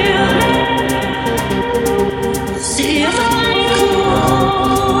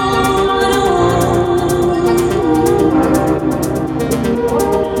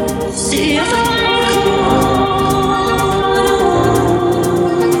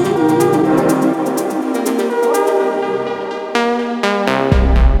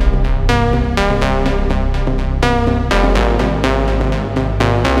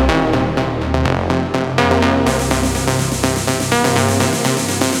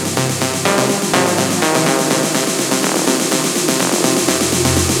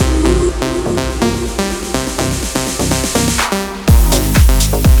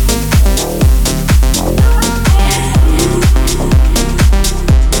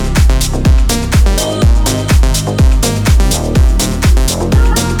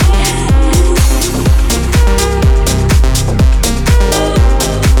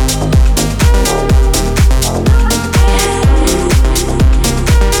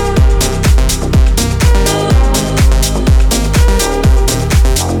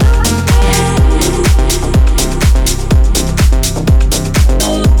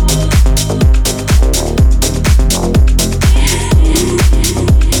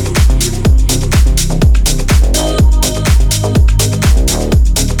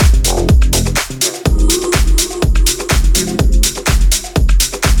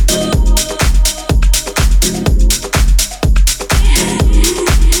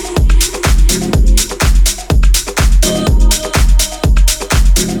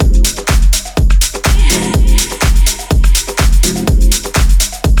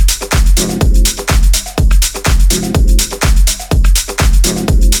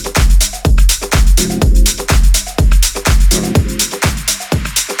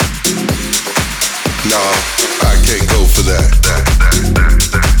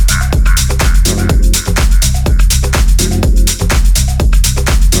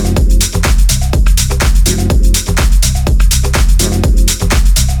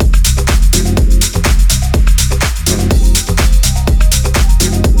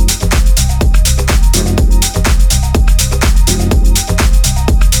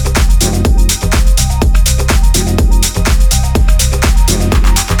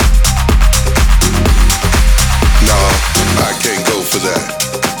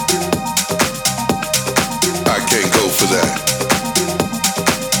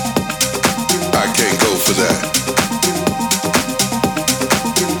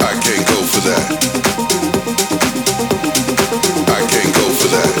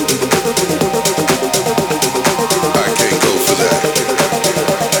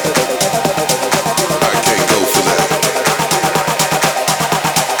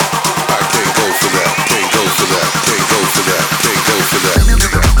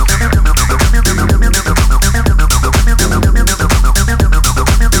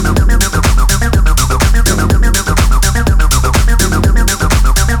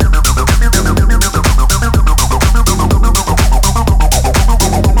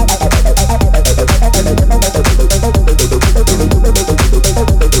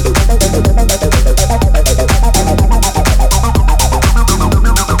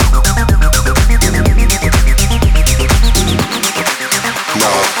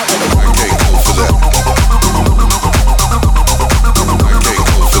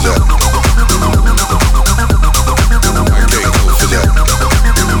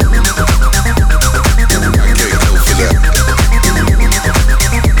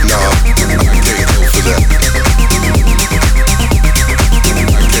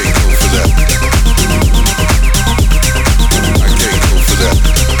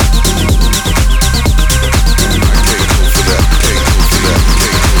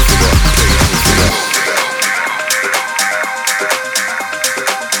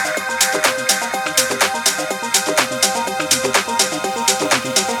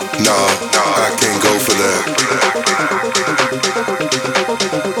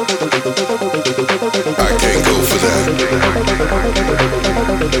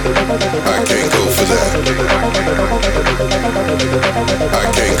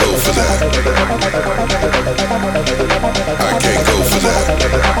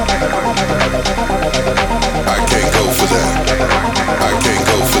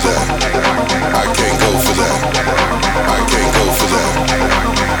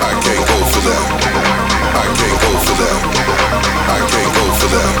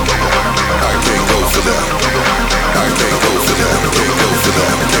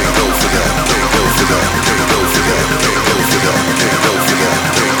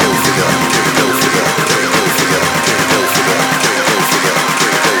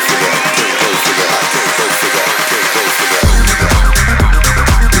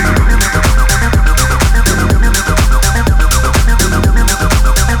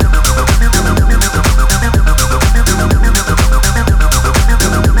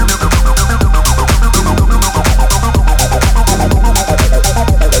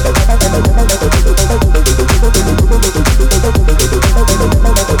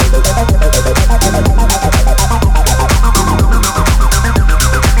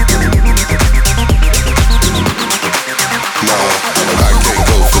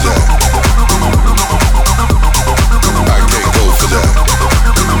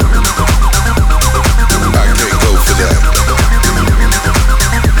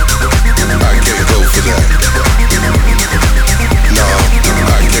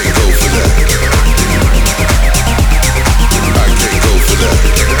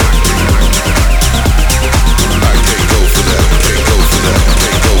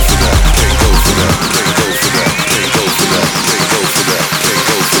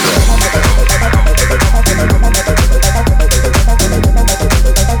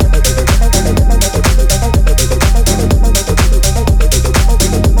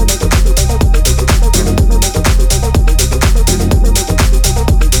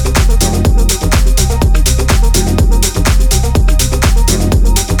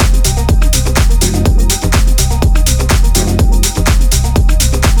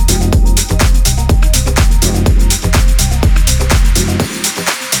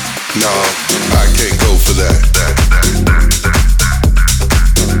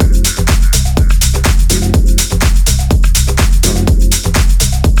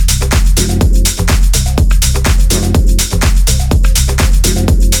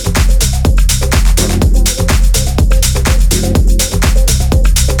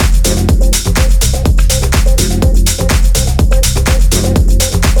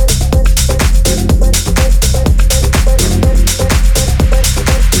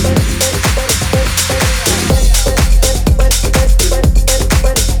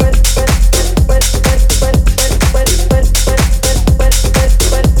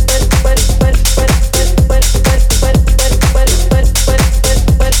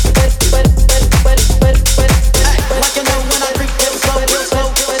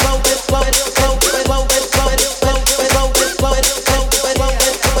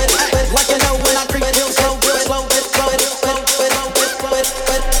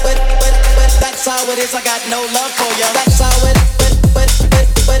 is, I got no love for you. That's how it,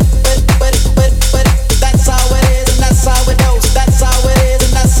 that's how it is, and that's how it goes. That's how it is,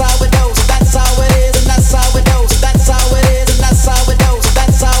 and that's how it goes. That's how it is, and that's how it goes. That's how it is, and that's how it goes.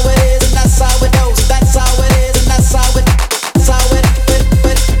 That's how it is, and that's how it goes. That's how it is, and that's how it. That's how it. That's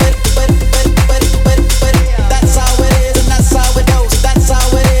how it is, and that's how it goes. That's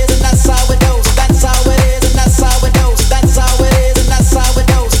how it is, and that's how it goes. That's how it is, and that's how it goes. That's how it is, and that's how it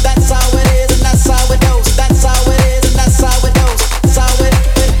goes. That's how it is, and that's how it goes. That's how it is, and that's how it goes. That's how it. That's how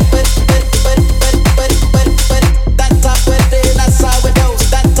it is, and that's how it goes.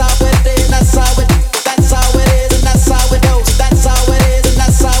 That's how it is, and that's how it. That's how it is, and that's how it goes. That's how it is, and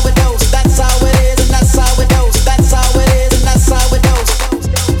that's how it goes. That's how it is, and that's how it goes. That's how it is, and that's how it goes.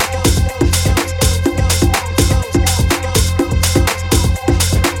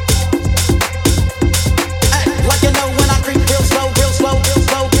 Like you know when I creep real slow, real slow, real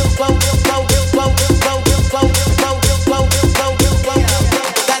slow, real slow, real slow, real slow, real slow, real slow, real slow, real slow, real slow, real slow.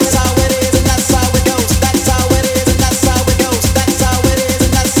 That's how it is, and that's how it goes. That's how it is, and that's how it goes. That's how it is,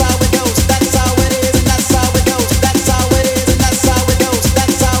 and that's how it goes. That's how it is, and that's how it goes. That's how it is, and that's how it goes.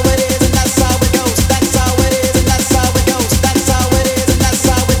 That's how it is, and that's how it goes. That's how it is, and that's how it goes. That's how it is, and that's how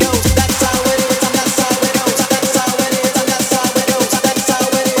it goes. That's how it is, and that's how it goes. That's how it is, and that's how it goes. That's how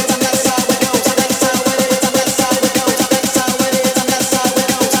it is, and that's how it goes. That's how it is, and that's how it goes. That's how it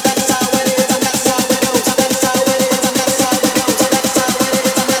is, and that's how it goes. That's how it is, and that's how it goes. That's how it is, and that's how it goes. That's how it is, and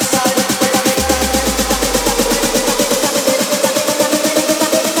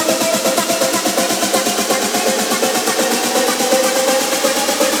that's how it goes.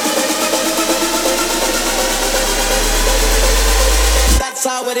 That's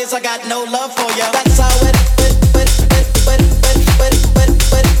how it is, I got no love for you. That's how it.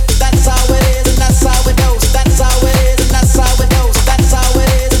 That's how it is, and that's how it goes. That's how it is, and that's how it goes. That's how it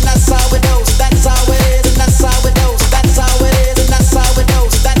is, and that's how it goes. That's how it is, and that's how it goes. That's how it is, and that's how it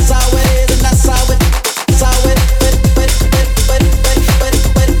goes. That's how it is, and that's how it. That's how it.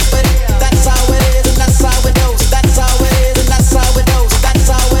 That's how it is, and that's how it goes. That's how it is, and that's how it goes. That's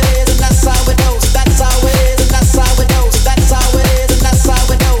how it is, and that's how it goes. That's how it is, and that's how it goes. That's how it is, and that's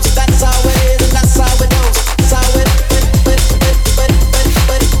how it goes. That's how it is, and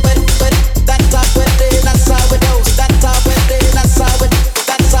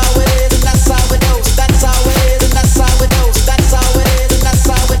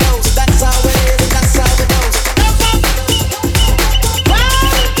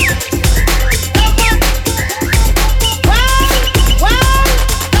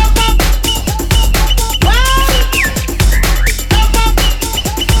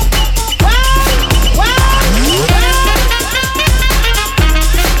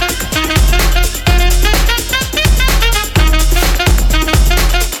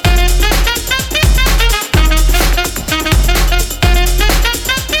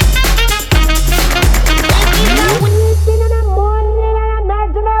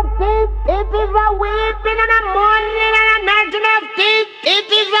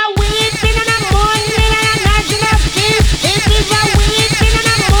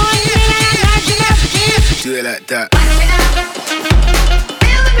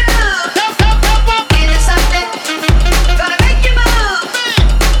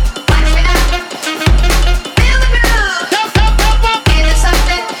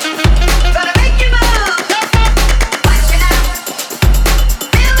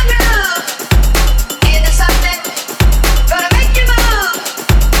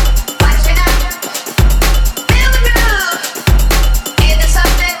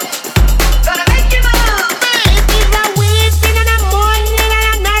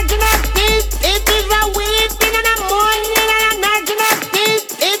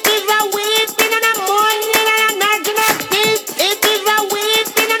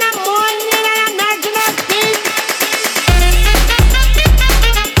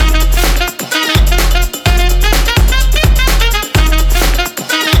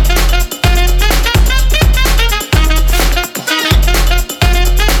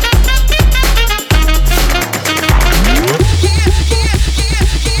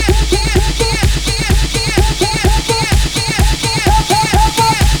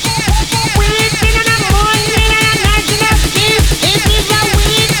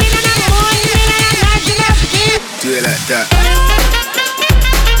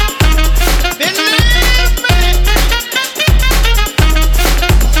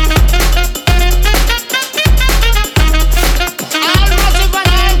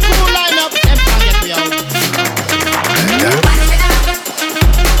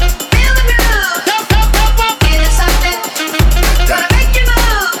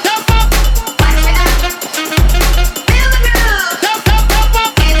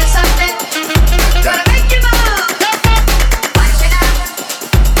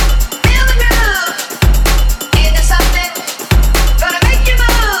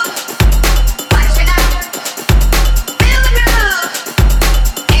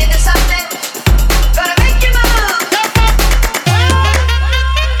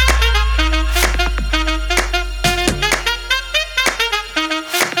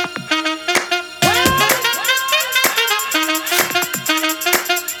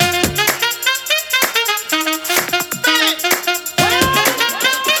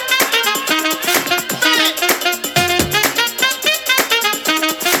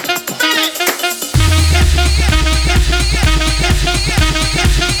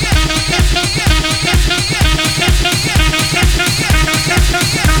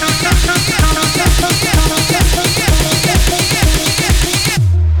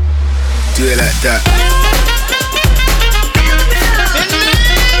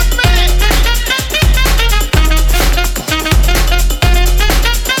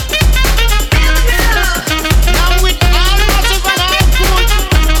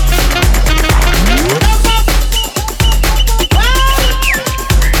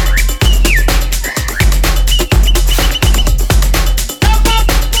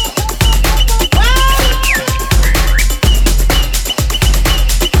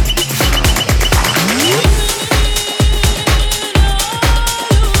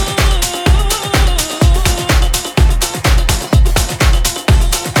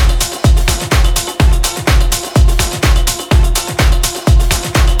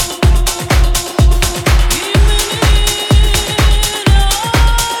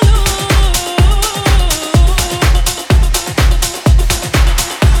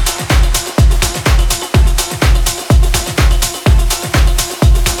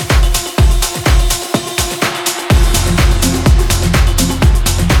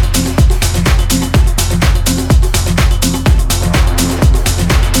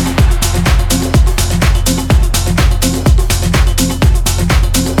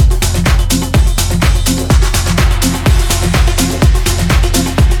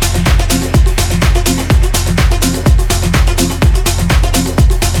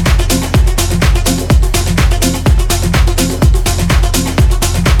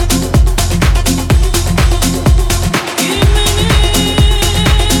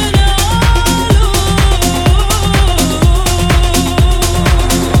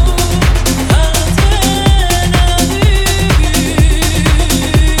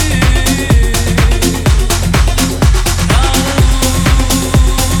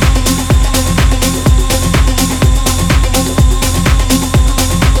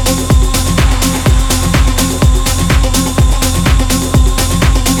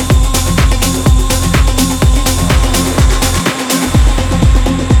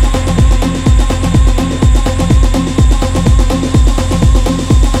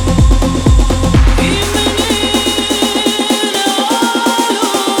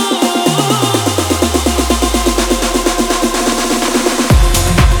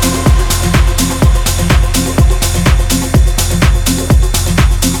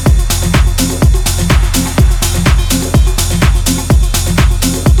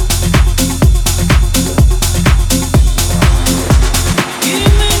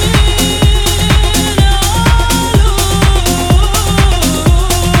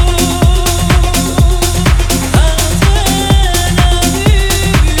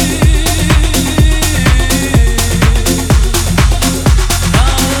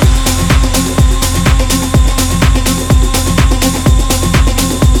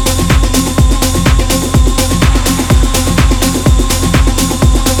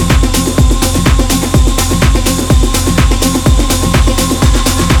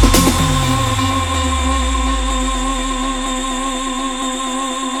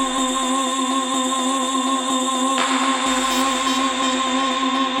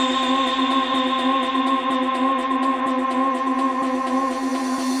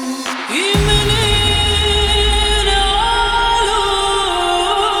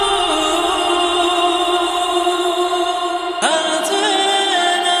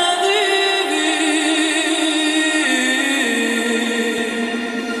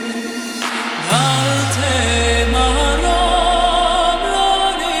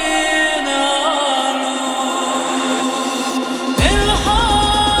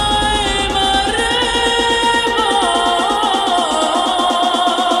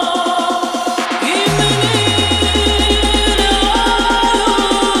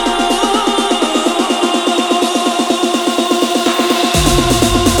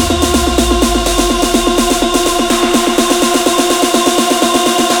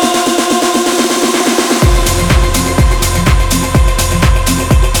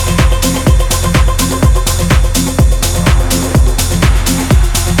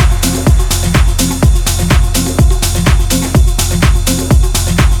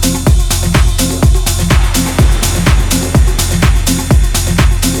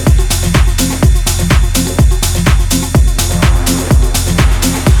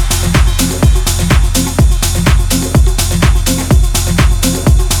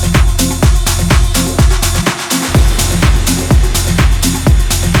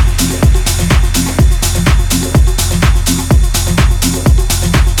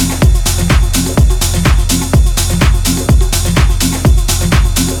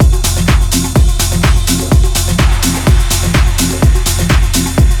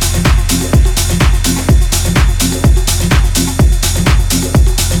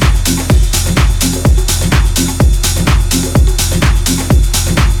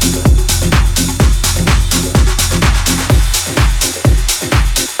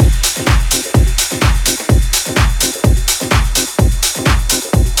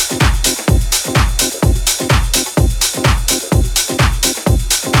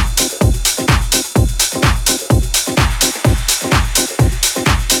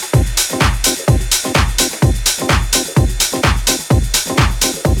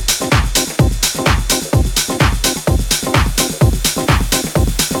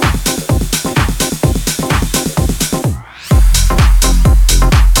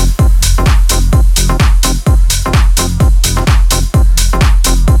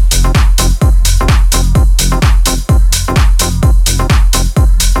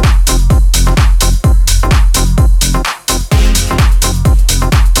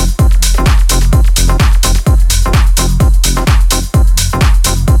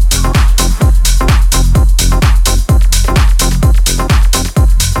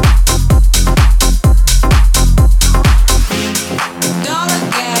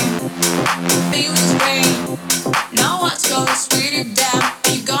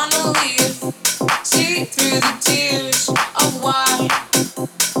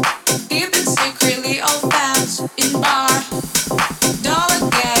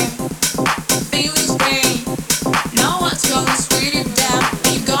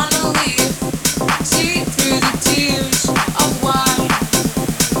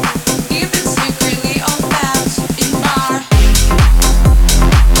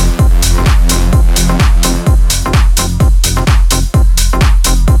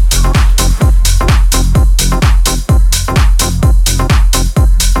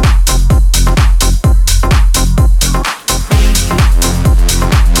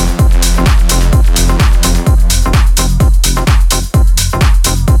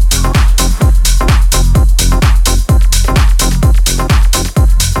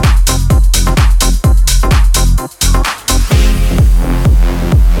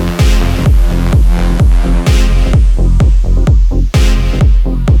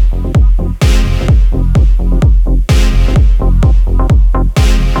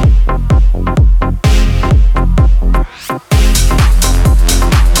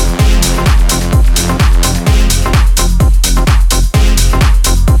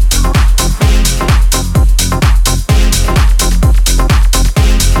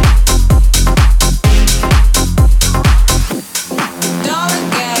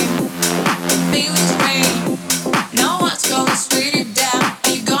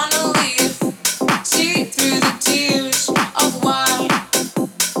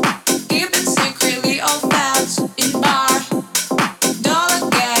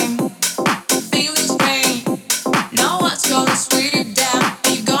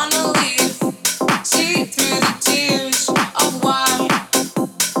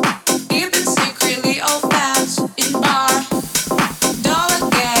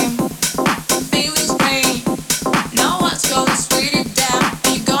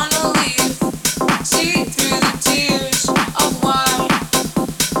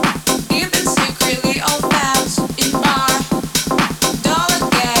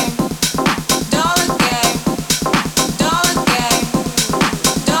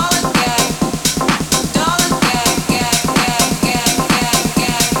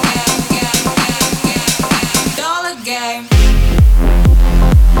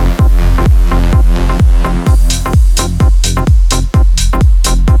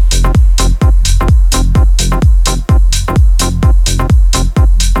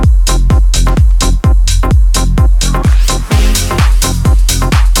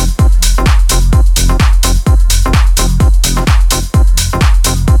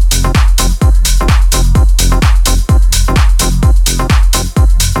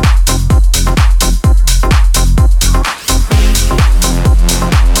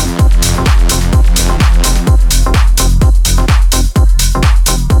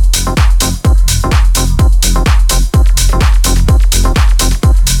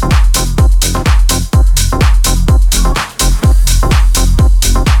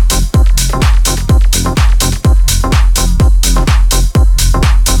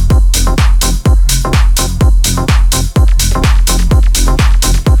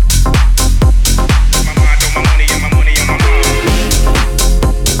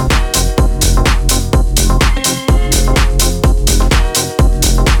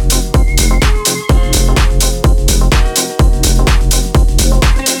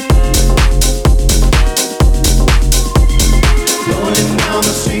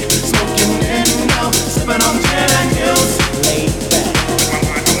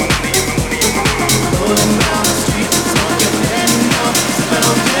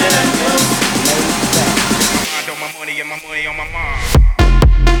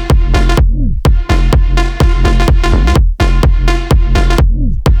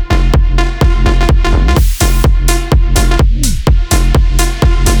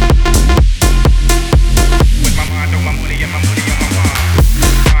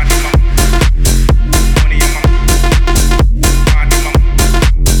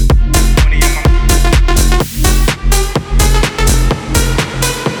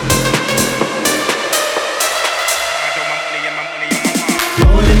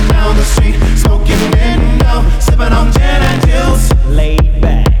sipping on gin and juice. Laid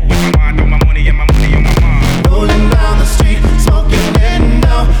back. With my mind on my money and my money on my mind. Rolling down the street, smoking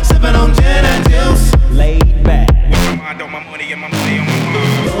window, sipping on gin and juice. Laid back. With my mind on my money and my money on my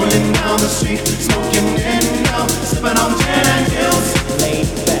mind. Rolling down the street, smoking window, sipping on gin and juice. Laid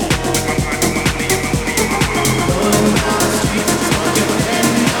back. With my mind on my money and my money on my mind. Rolling down the street, smoking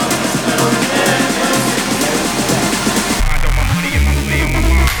window, sipping on gin and juice. Mind on my money and my money on my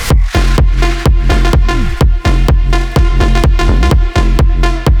mind.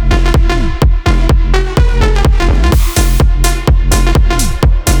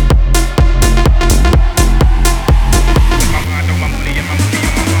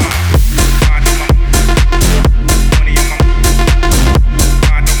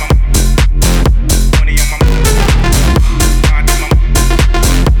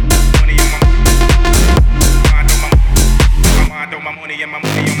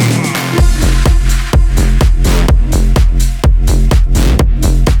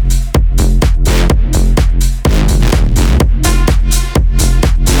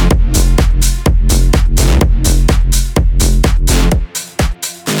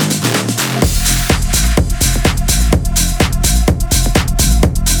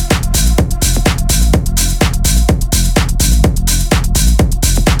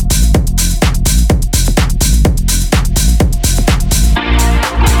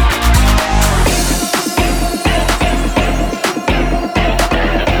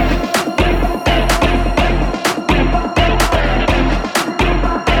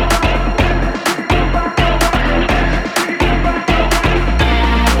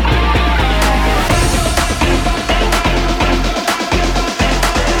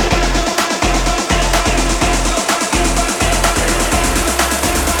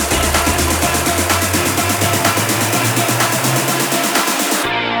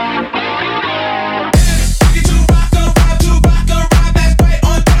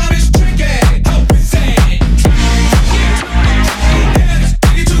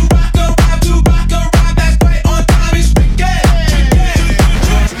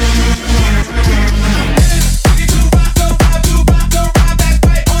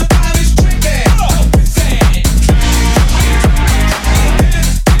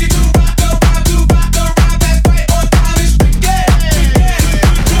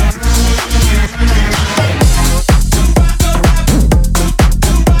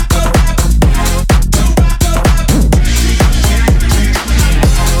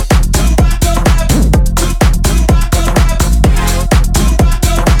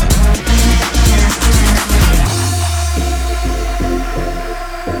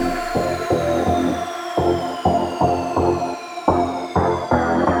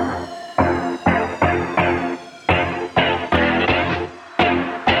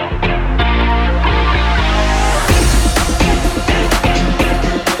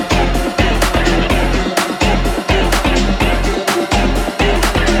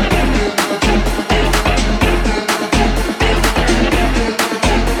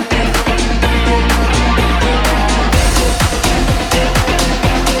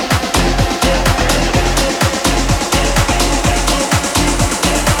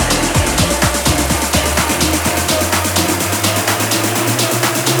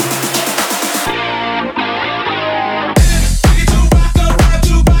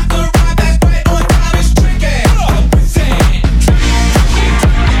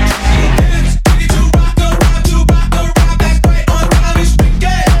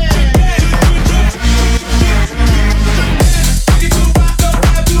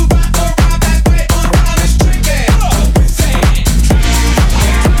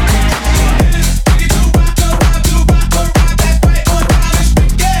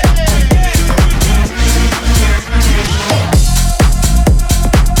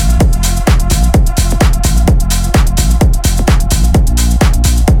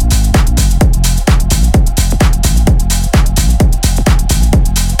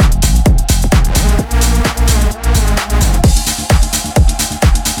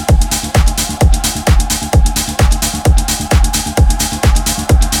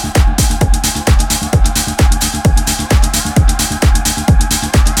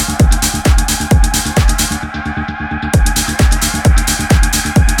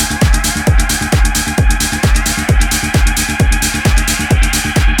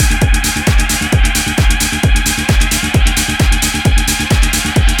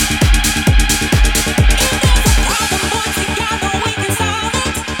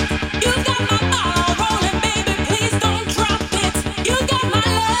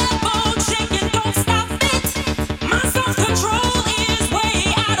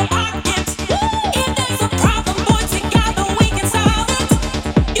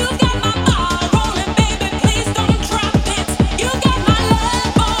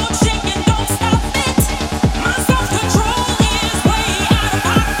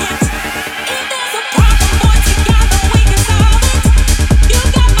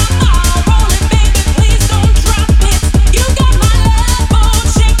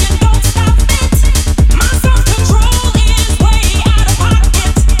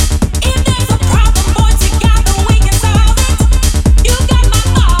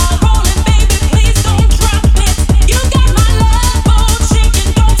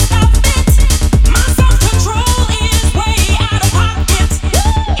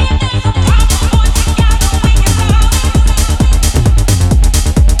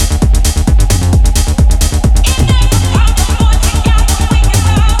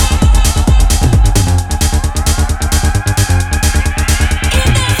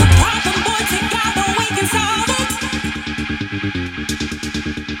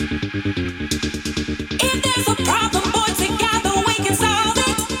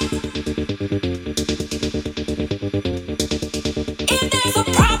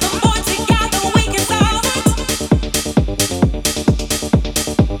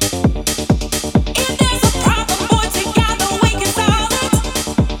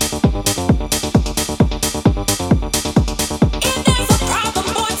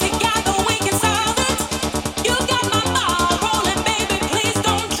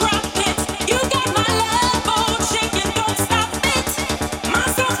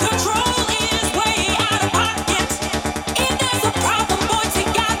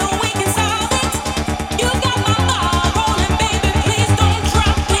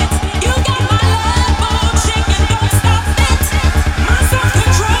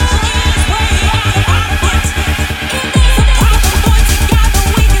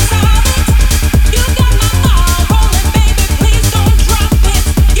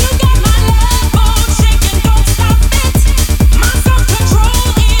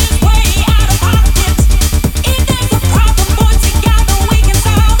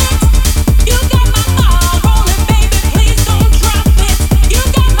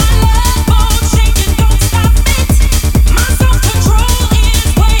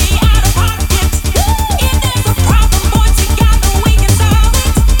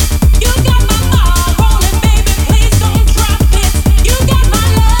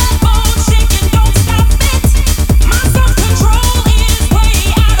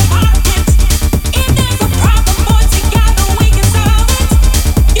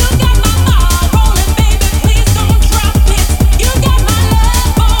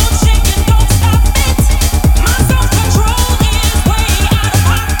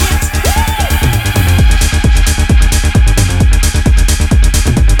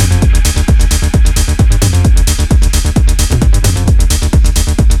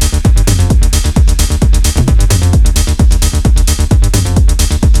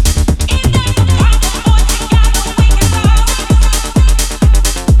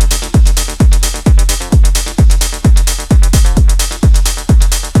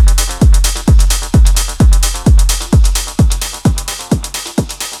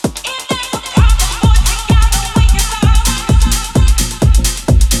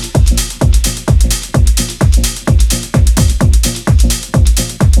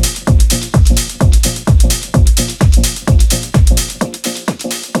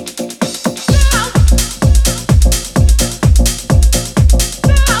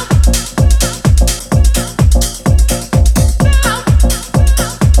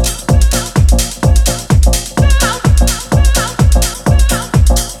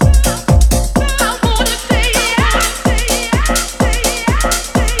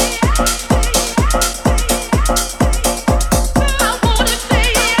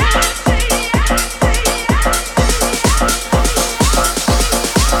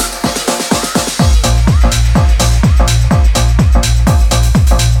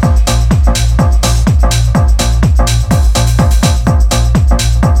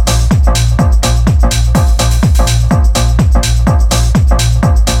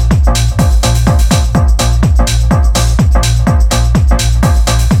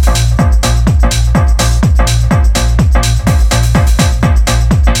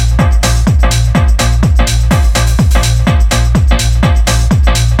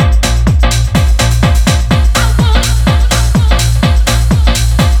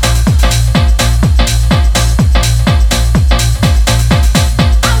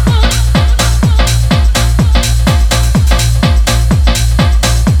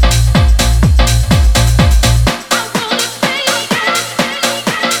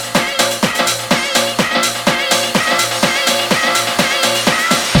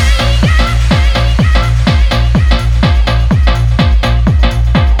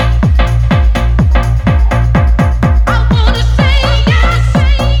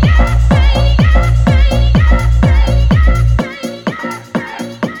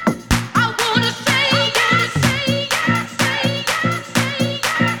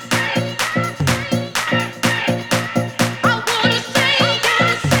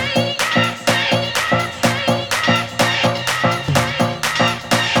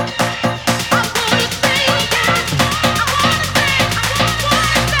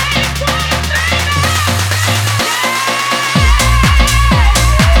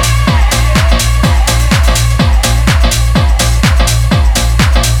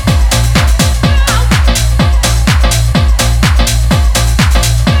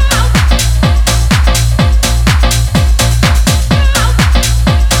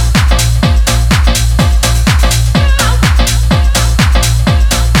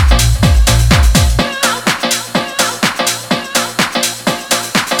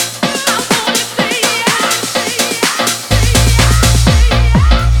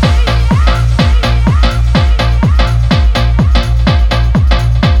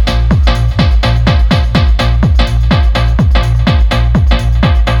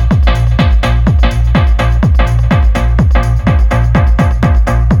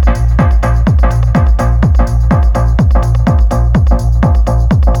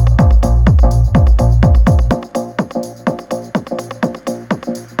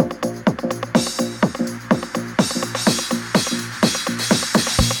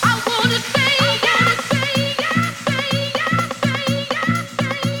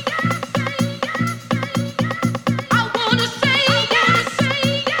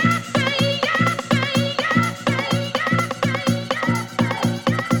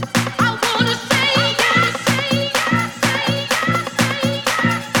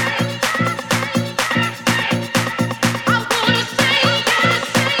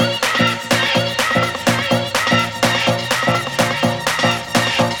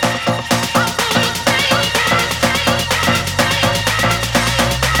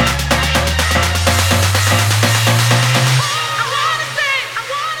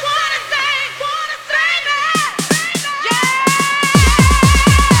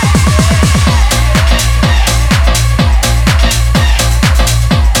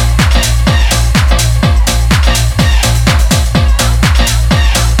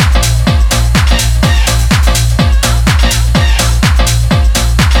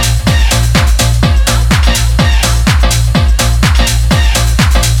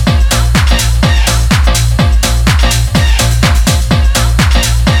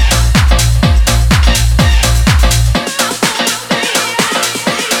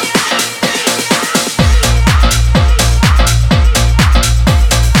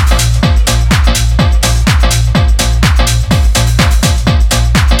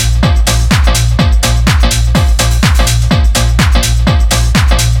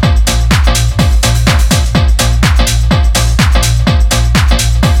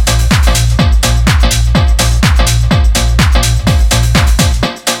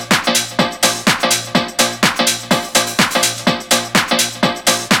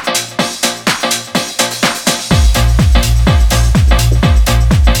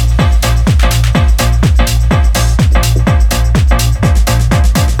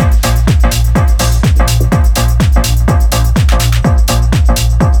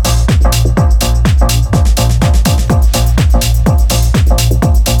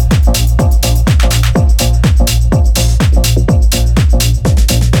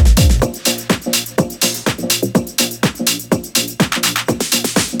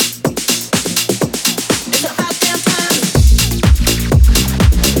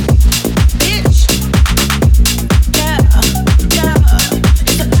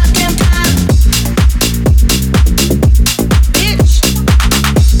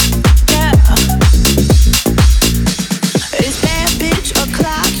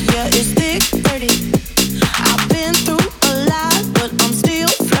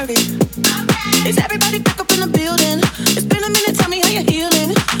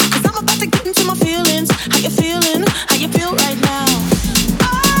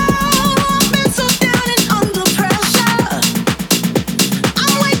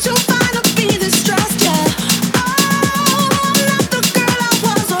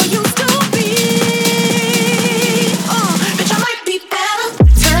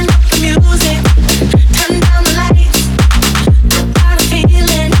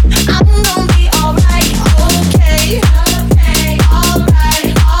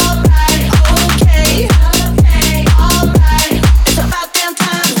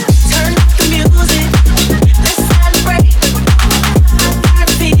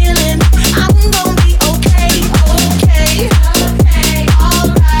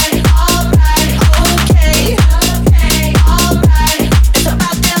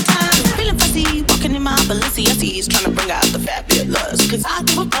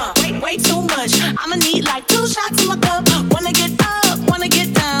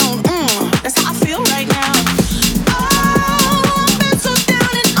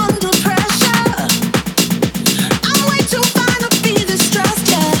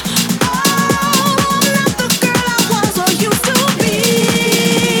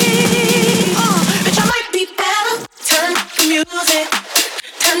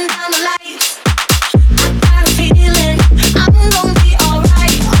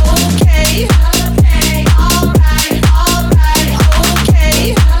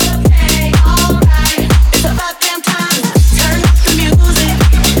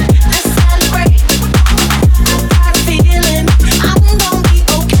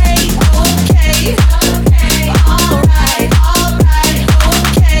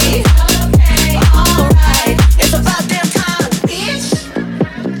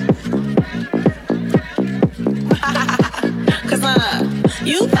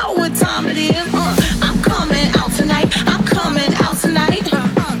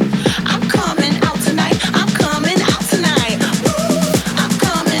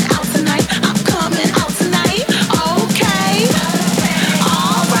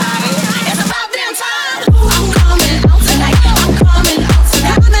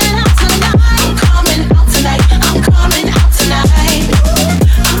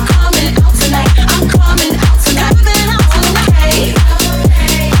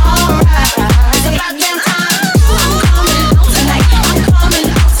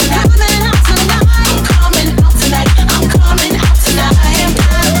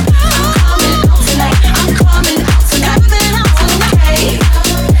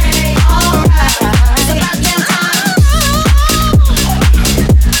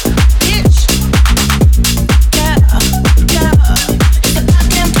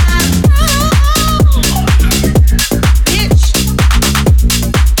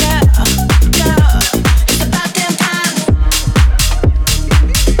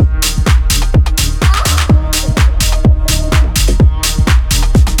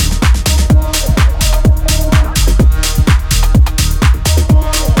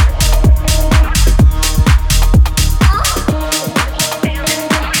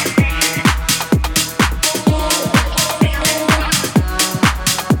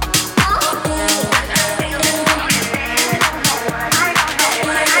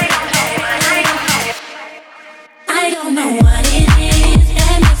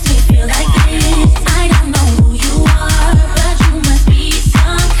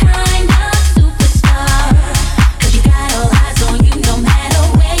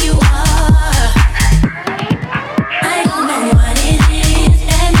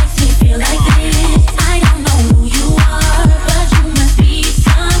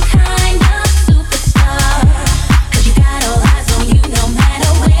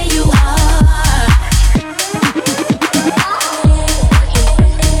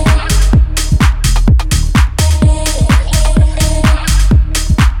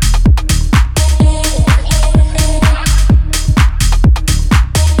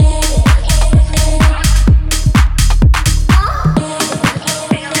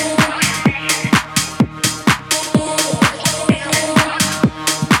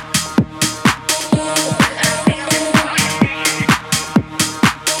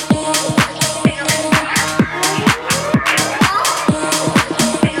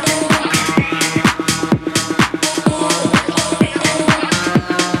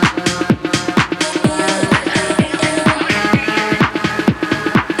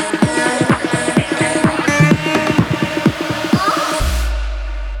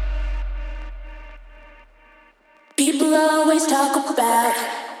 people always talk about,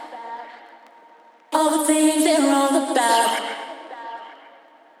 all the things they're wrong about.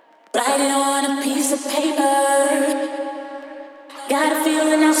 Write it on a piece of paper. Got a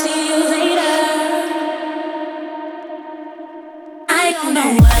feeling I'll see you later. I don't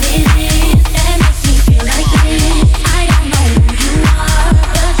know what it is that makes me feel like this. I don't know who you are,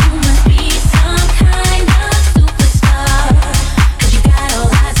 but you must be some kind of superstar. 'Cause you got all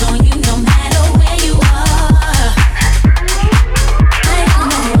eyes on you no matter where you are. I don't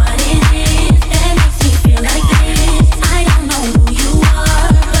know what it is that makes me feel like this. I don't know who you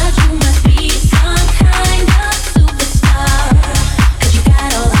are, but you must be some kind of superstar. 'Cause you got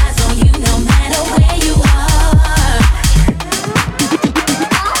all eyes on you no matter where you are.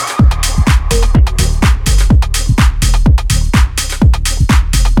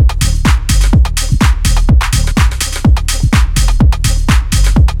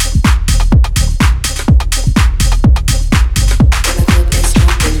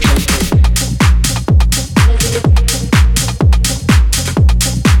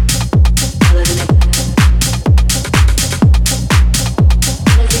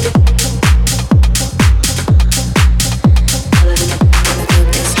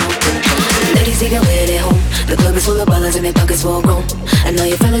 Ladies, leave your head at home. The club is full of ballers and their pockets full grown. I know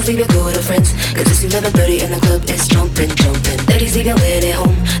your fellas leave your girl with her friends, 'cause it's 11:30 and the club is jumping, jumping. Ladies, leave your head at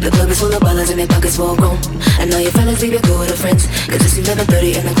home. The club is full of ballers and their pockets full grown. I know your fellas leave your girl with her friends, 'cause it's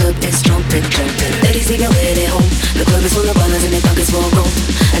 11:30 and the club is jumping, jumping. Ladies, leave your head at home. The club is full of ballers and their pockets full grown.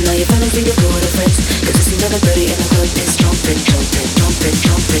 I know your fellas leave your girl with her friends, 'cause it's 11:30 and the club is jumping, jumping, jumping,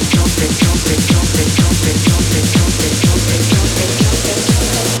 jumping, jumping, jumping, jumping, jumping, jumping, jumping, jumping, jumping, jumping.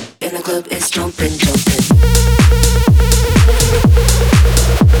 And the club is jumping, jumping.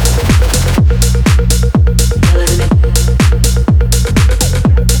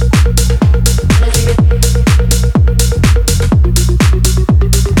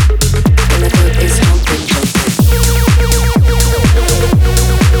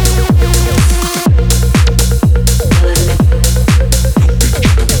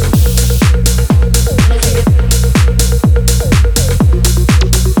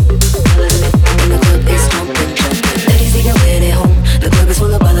 And the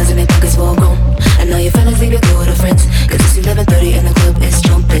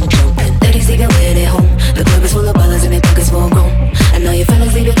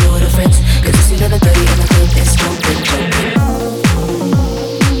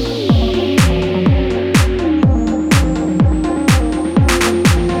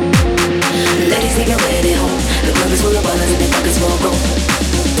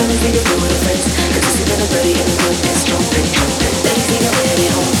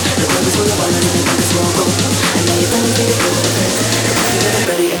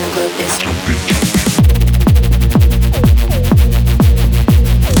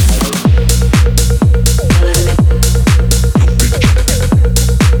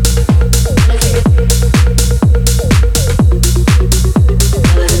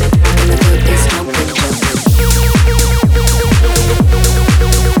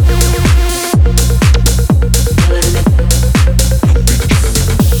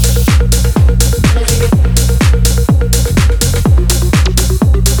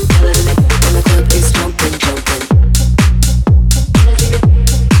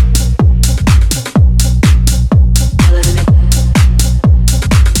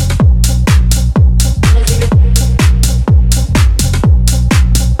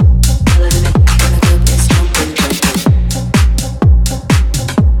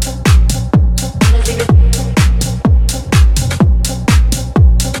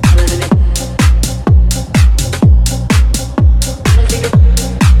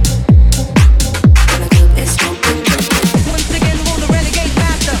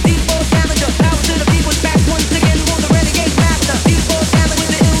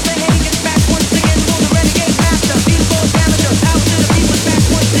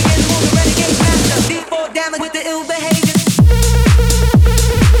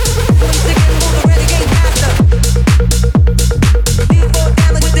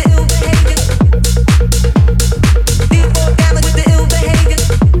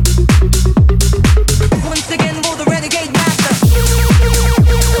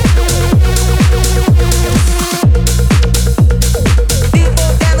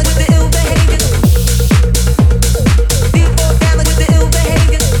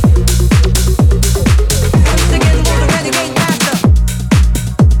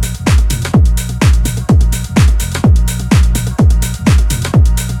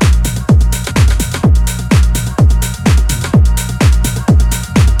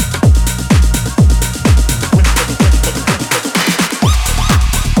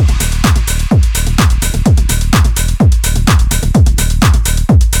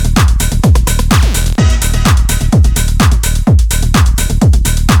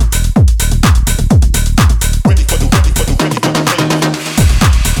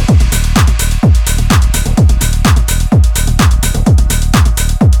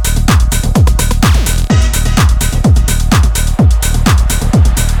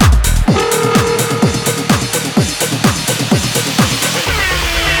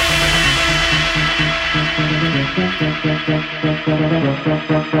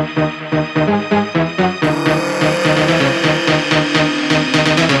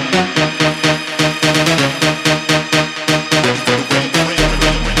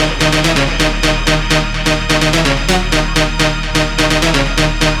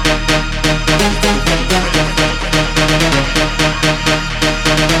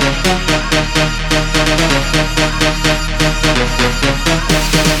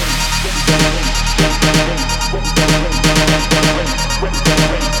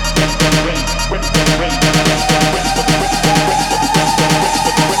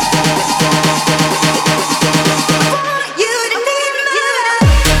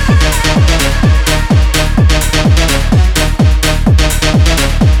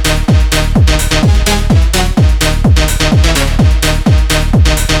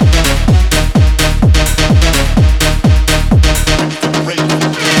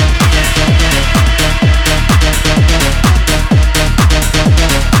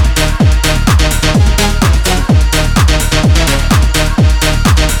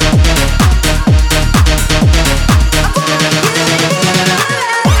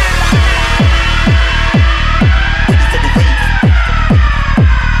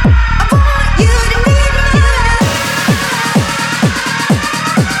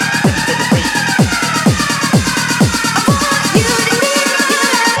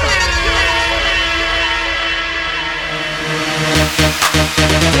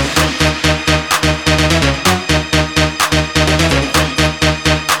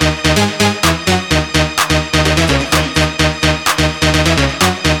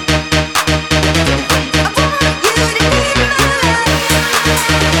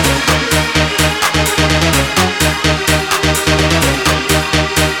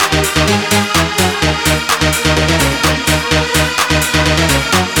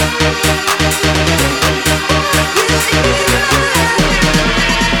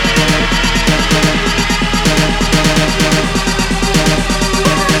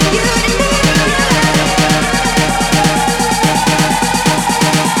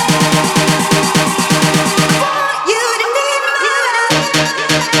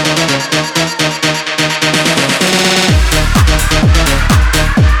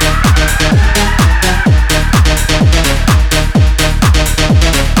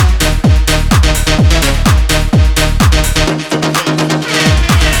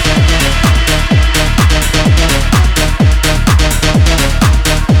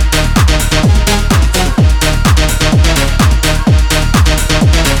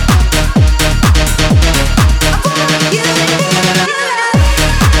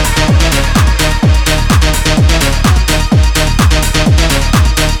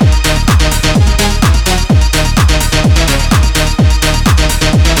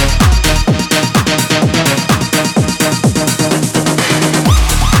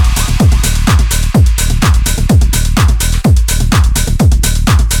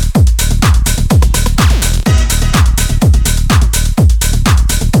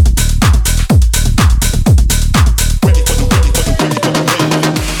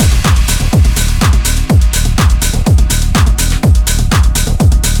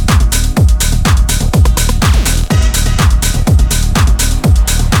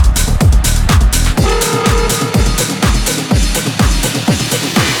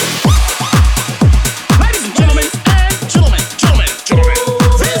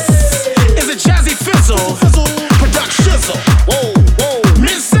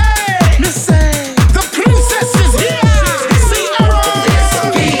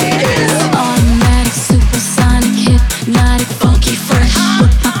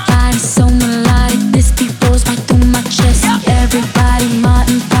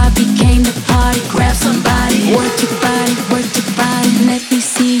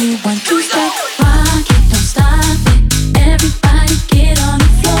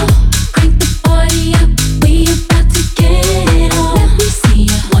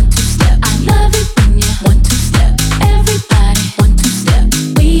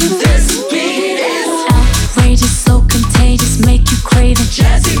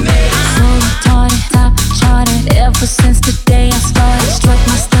fancy me. So retarded, top charted. Ever since the day I started, struck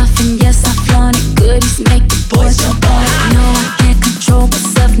my stuff and yes I flaunt it. Goodies make the boys jump on it. No, I can't control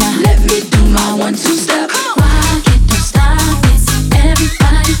myself now. Let me do my 1-2 step. Why can't you stop it?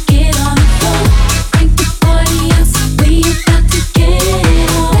 Everybody get on the floor. Crank the party up. We about to get it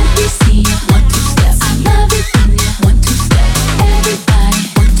on. Let me see ya 1-2 step. I love it when you 1-2 step. Everybody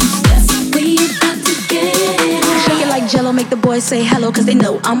 1-2 step. We about to get it on. Shake it like Jello, make the boys say hello, cause they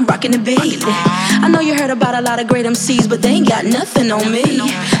know I'm rockin' the beat. I know you heard about a lot of great MCs, but they ain't got nothing on me.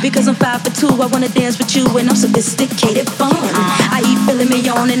 Because I'm 5 for 2, I wanna dance with you, and I'm sophisticated fun. I eat filet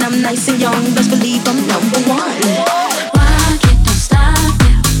mignon and I'm nice and young, best believe I'm number one. Why can't you stop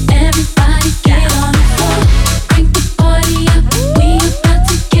it? Everybody get on the floor. Crank the party up. We about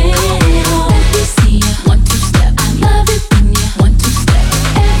to get it on. Let me see ya 1-2 step. I love it when you 1-2 step.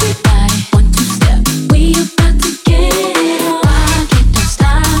 Everybody 1-2 step. We about to get it on. Why can't you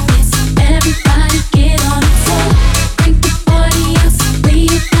stop it? Everybody get on the floor. Crank the party up. We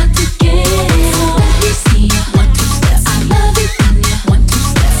about to get it on. Let me see ya 1-2 step. I love it when you 1-2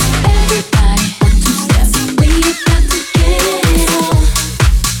 step. Everybody 1-2 step. We about to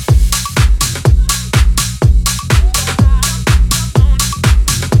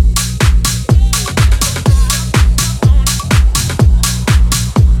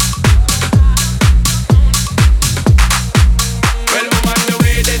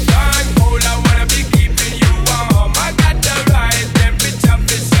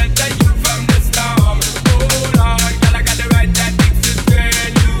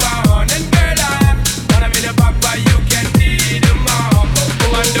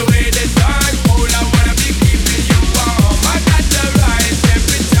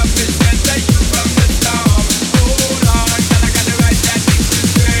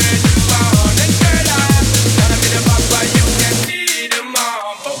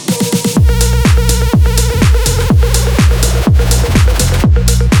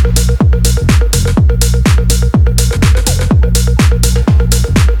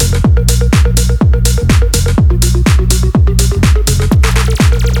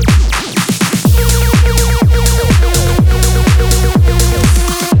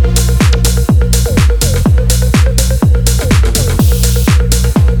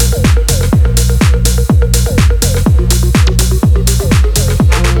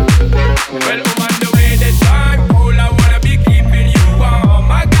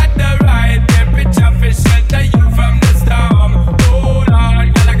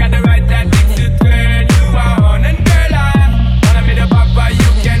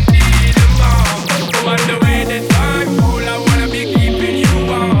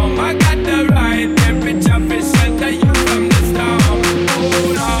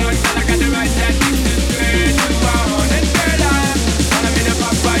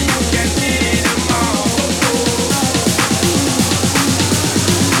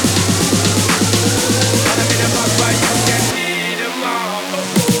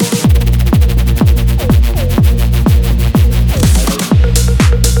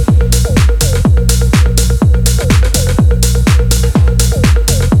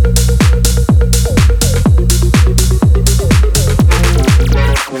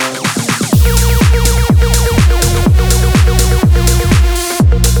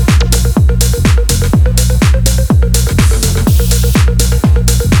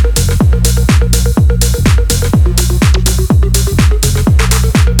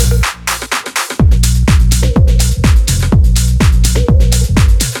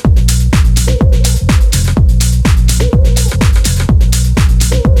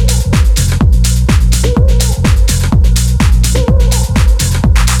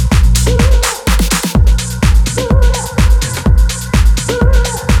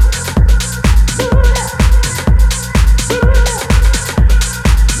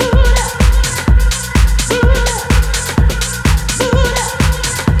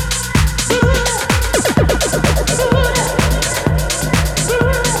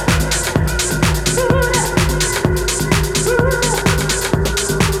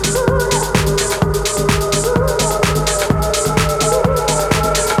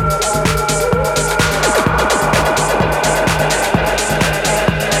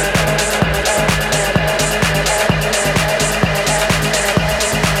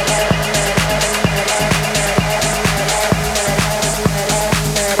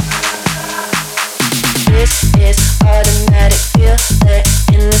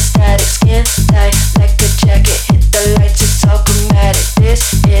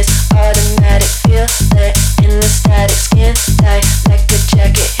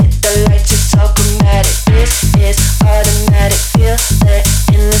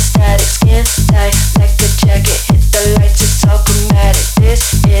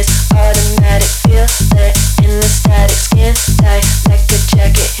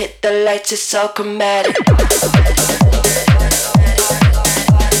lights, it's so chromatic.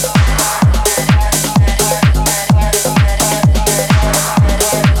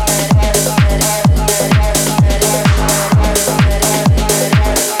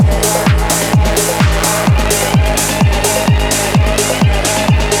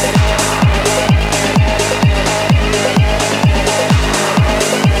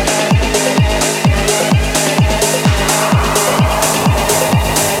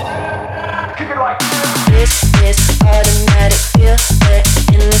 This is automatic.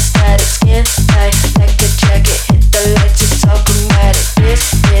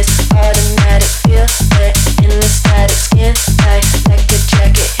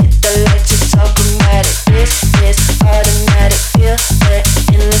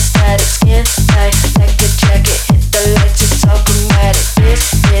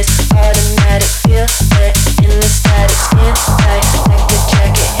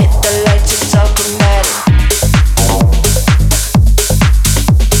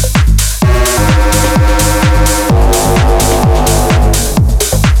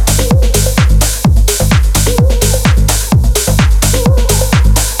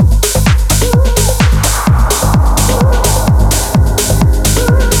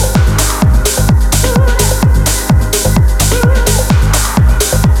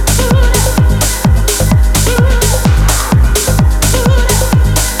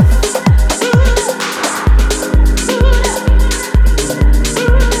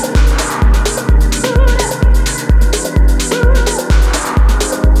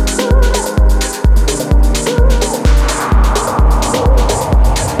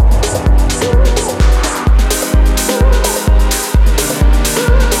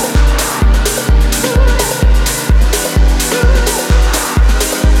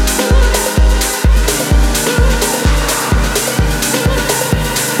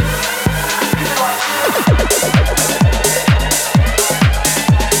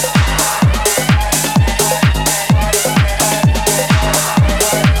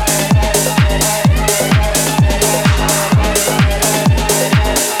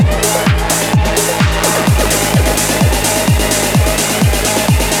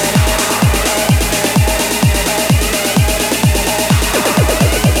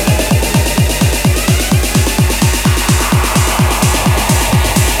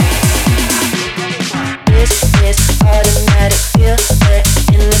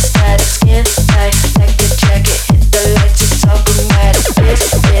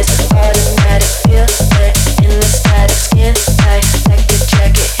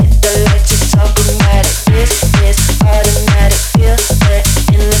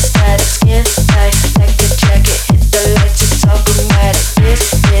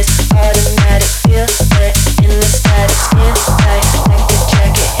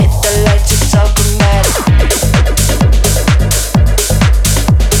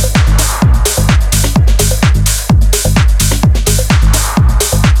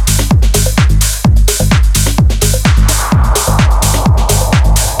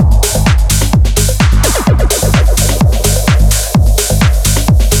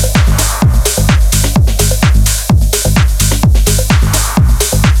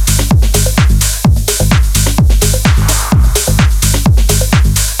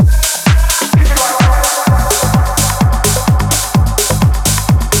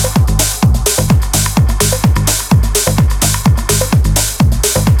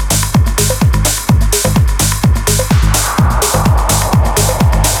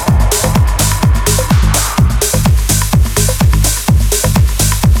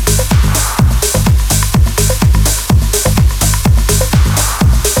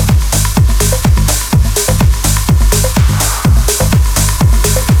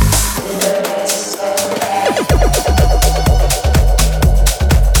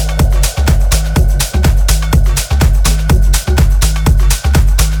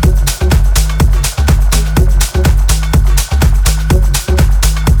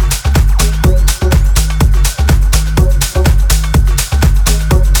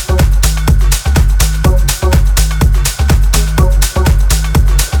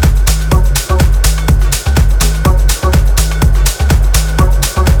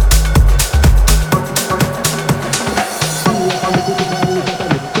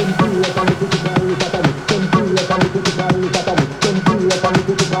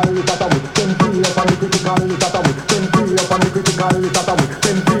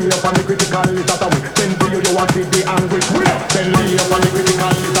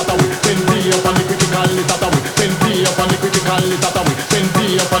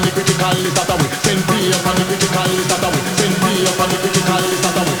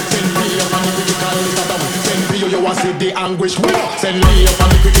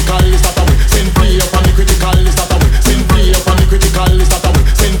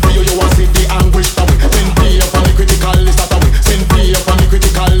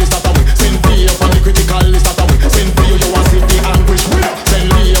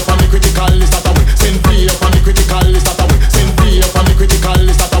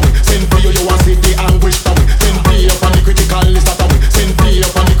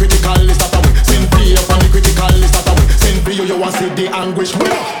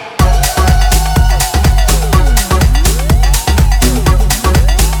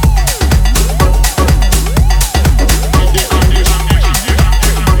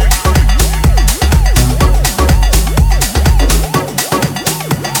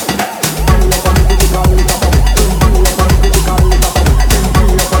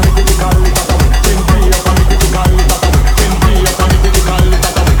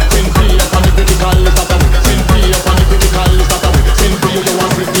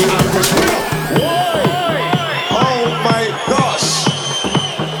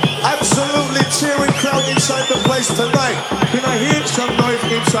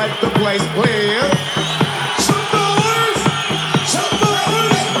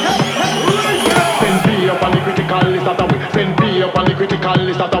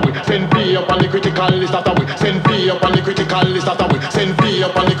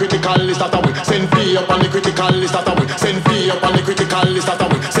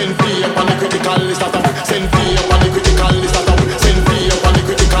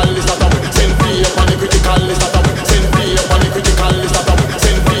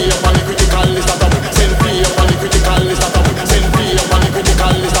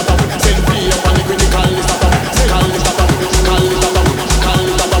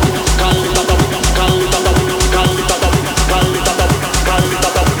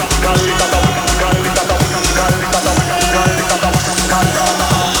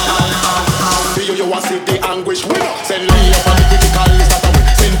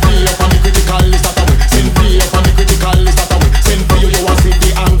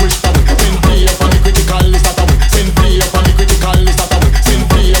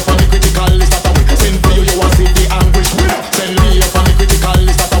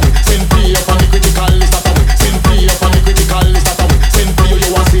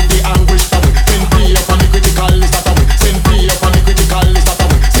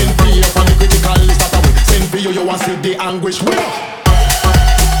 anguish.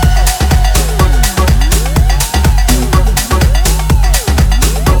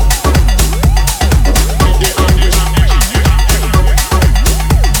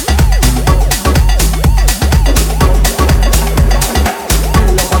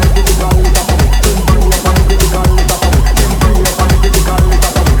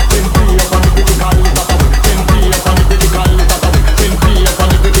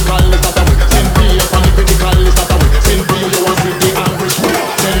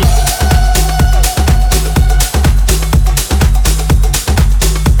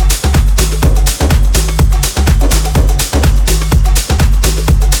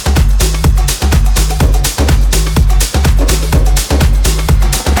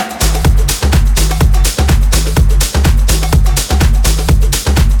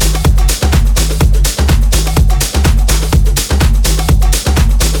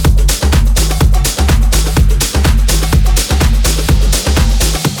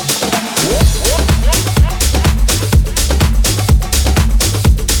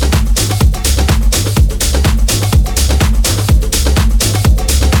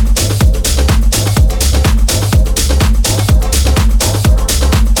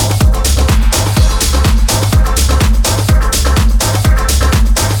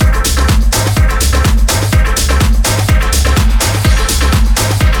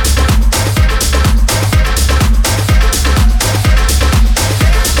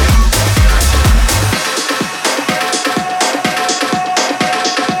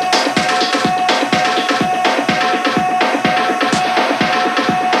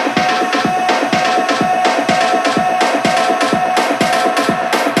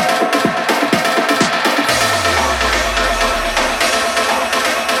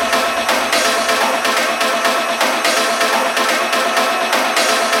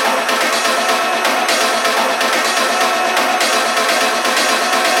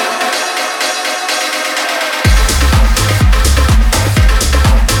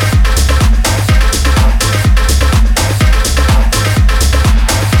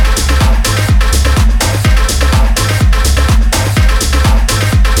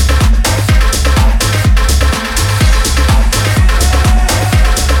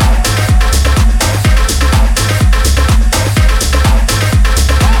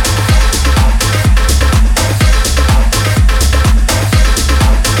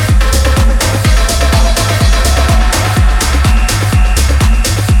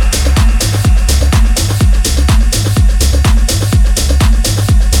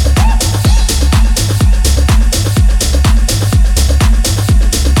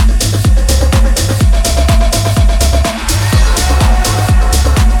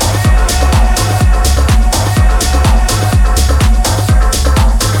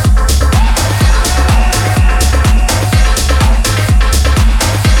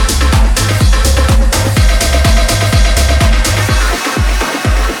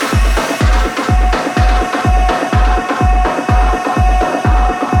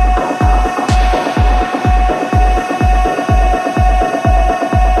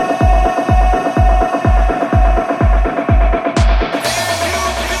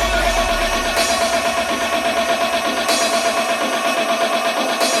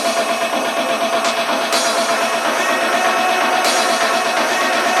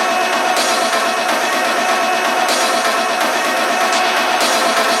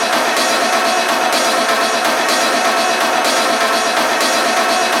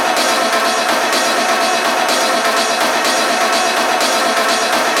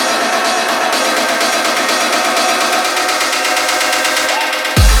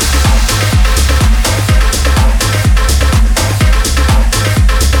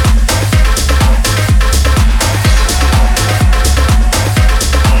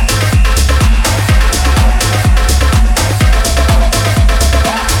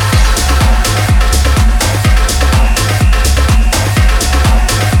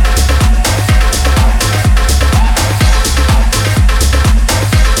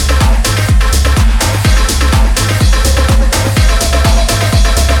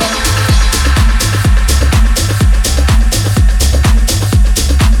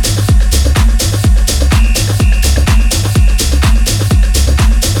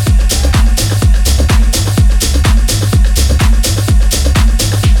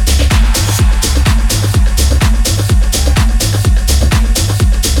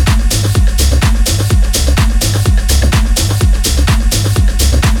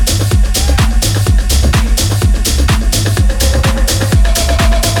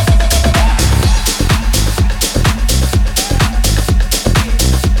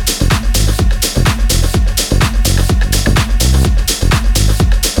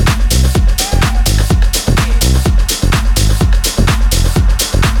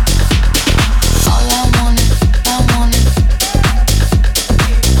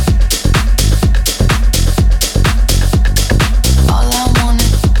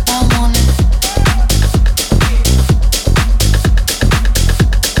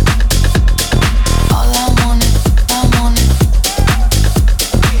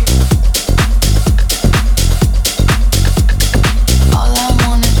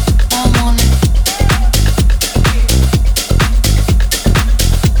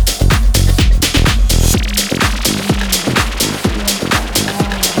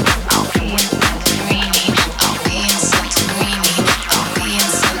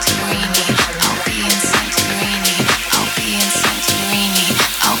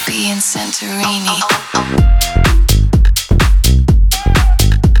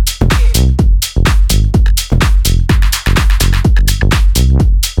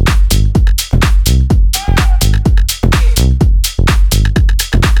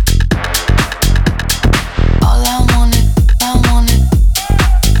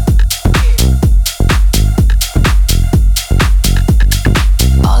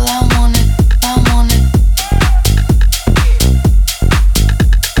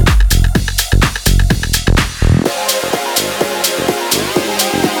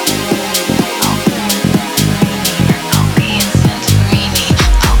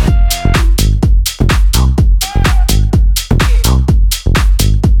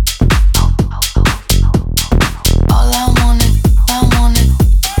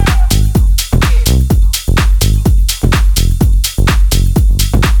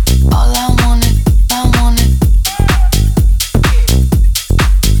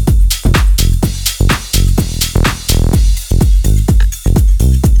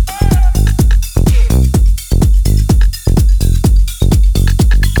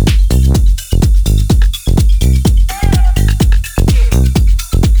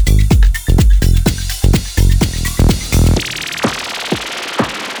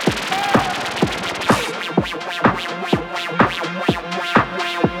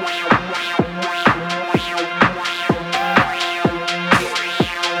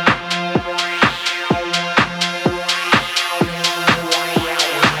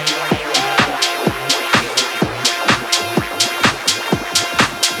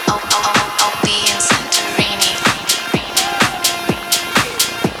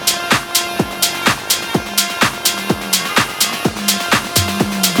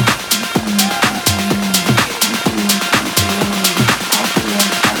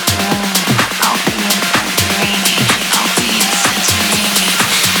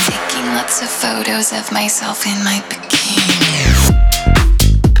 photos of myself in my bikini.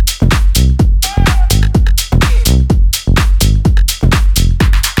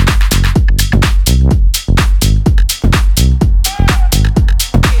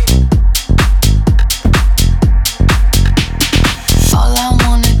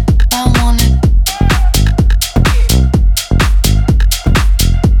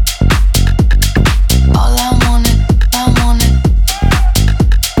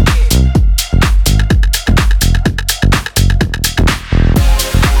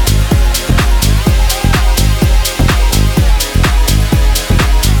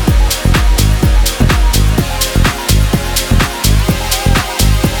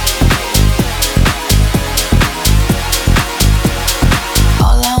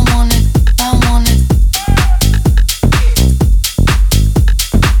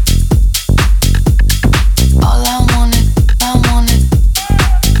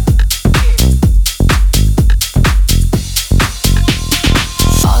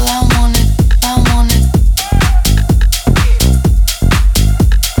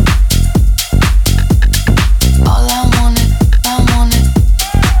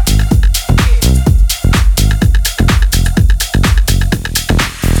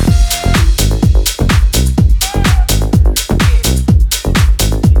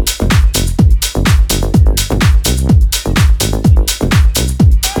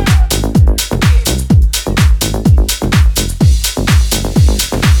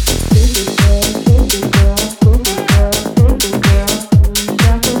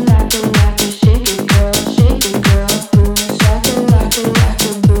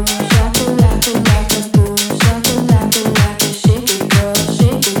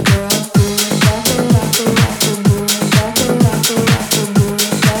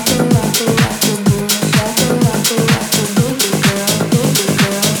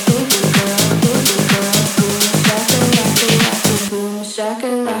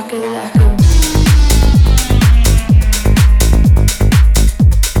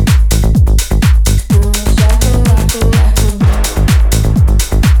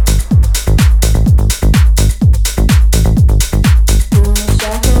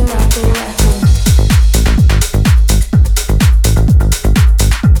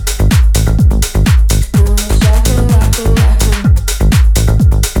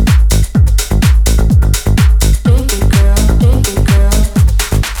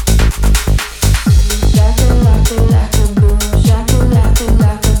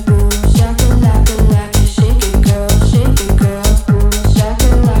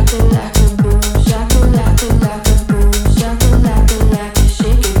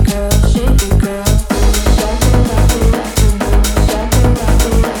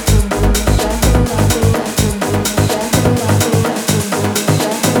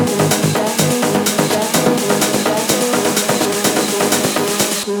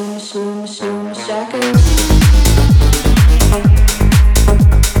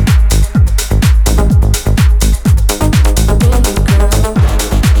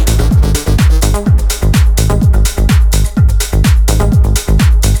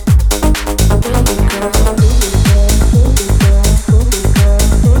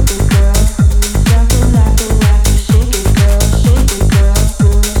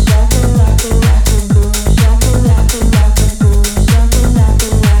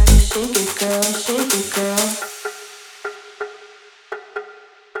 Shake it, girl.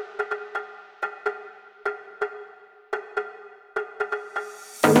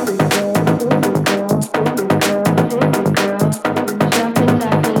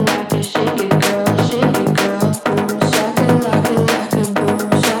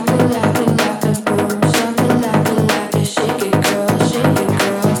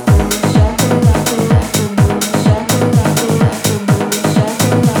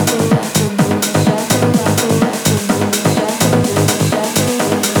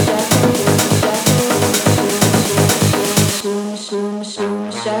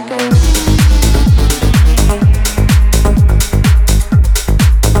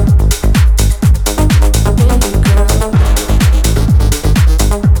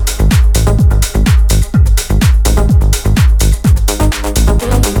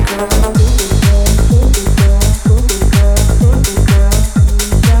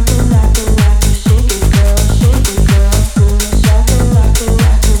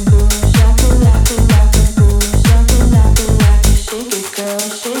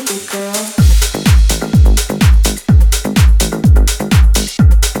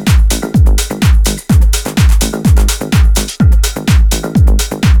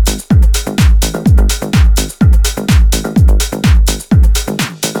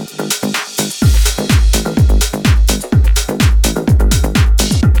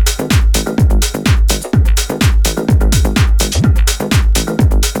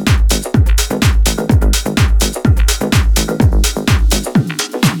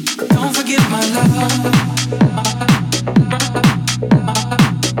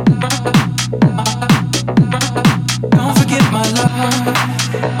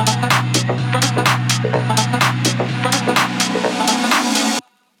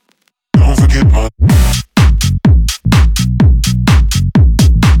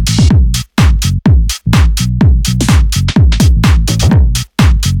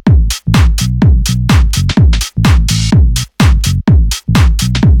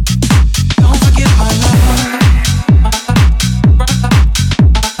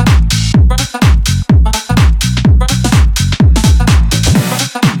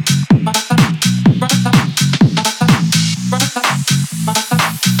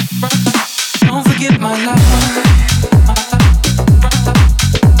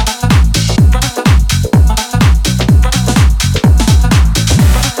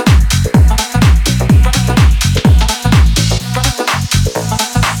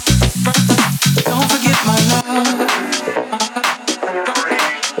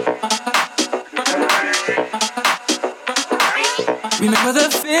 Remember the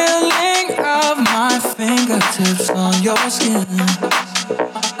feeling of my fingertips on your skin,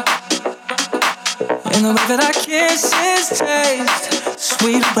 and the way that our kisses taste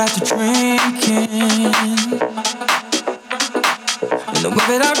sweet after drinking, and the way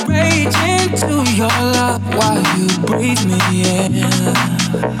that I rage into your love while you breathe me in,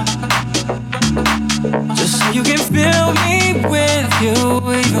 just so you can fill me with you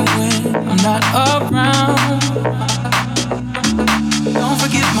even when I'm not around. Don't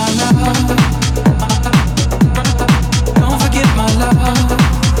forget my love. Don't forget my love.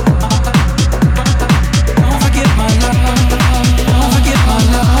 Don't forget my love. Don't forget my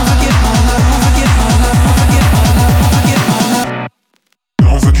love. Forget my love. Forget my love. Forget my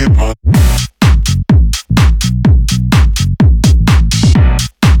love. Forget my love. Don't forget my.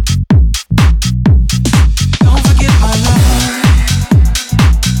 Don't forget my love.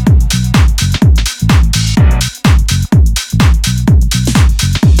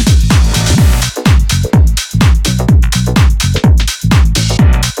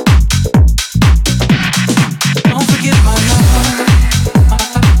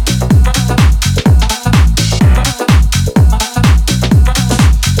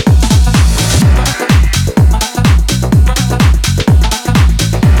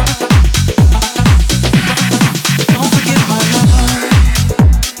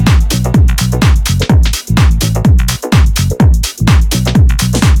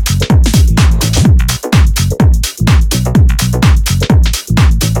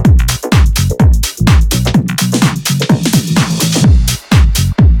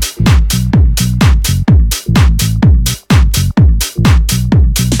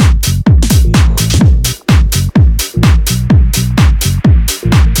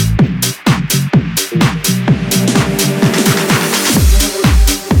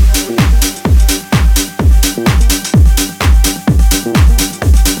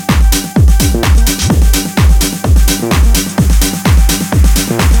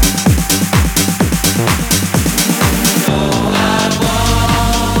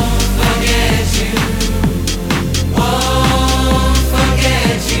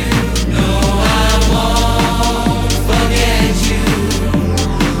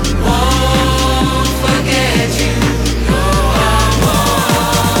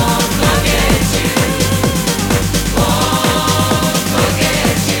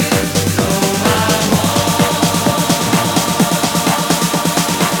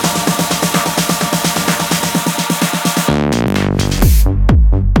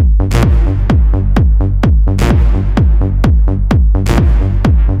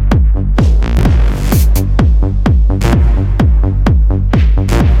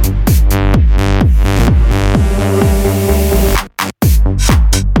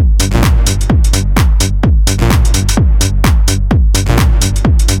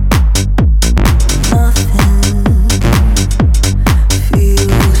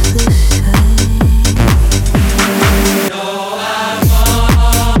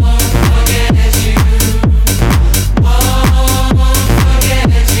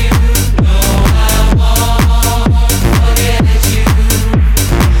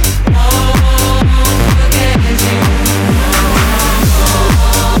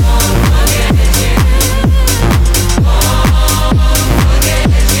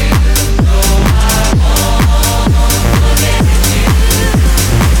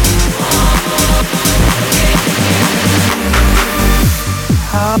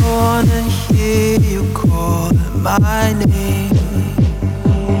 I wanna hear you call my name.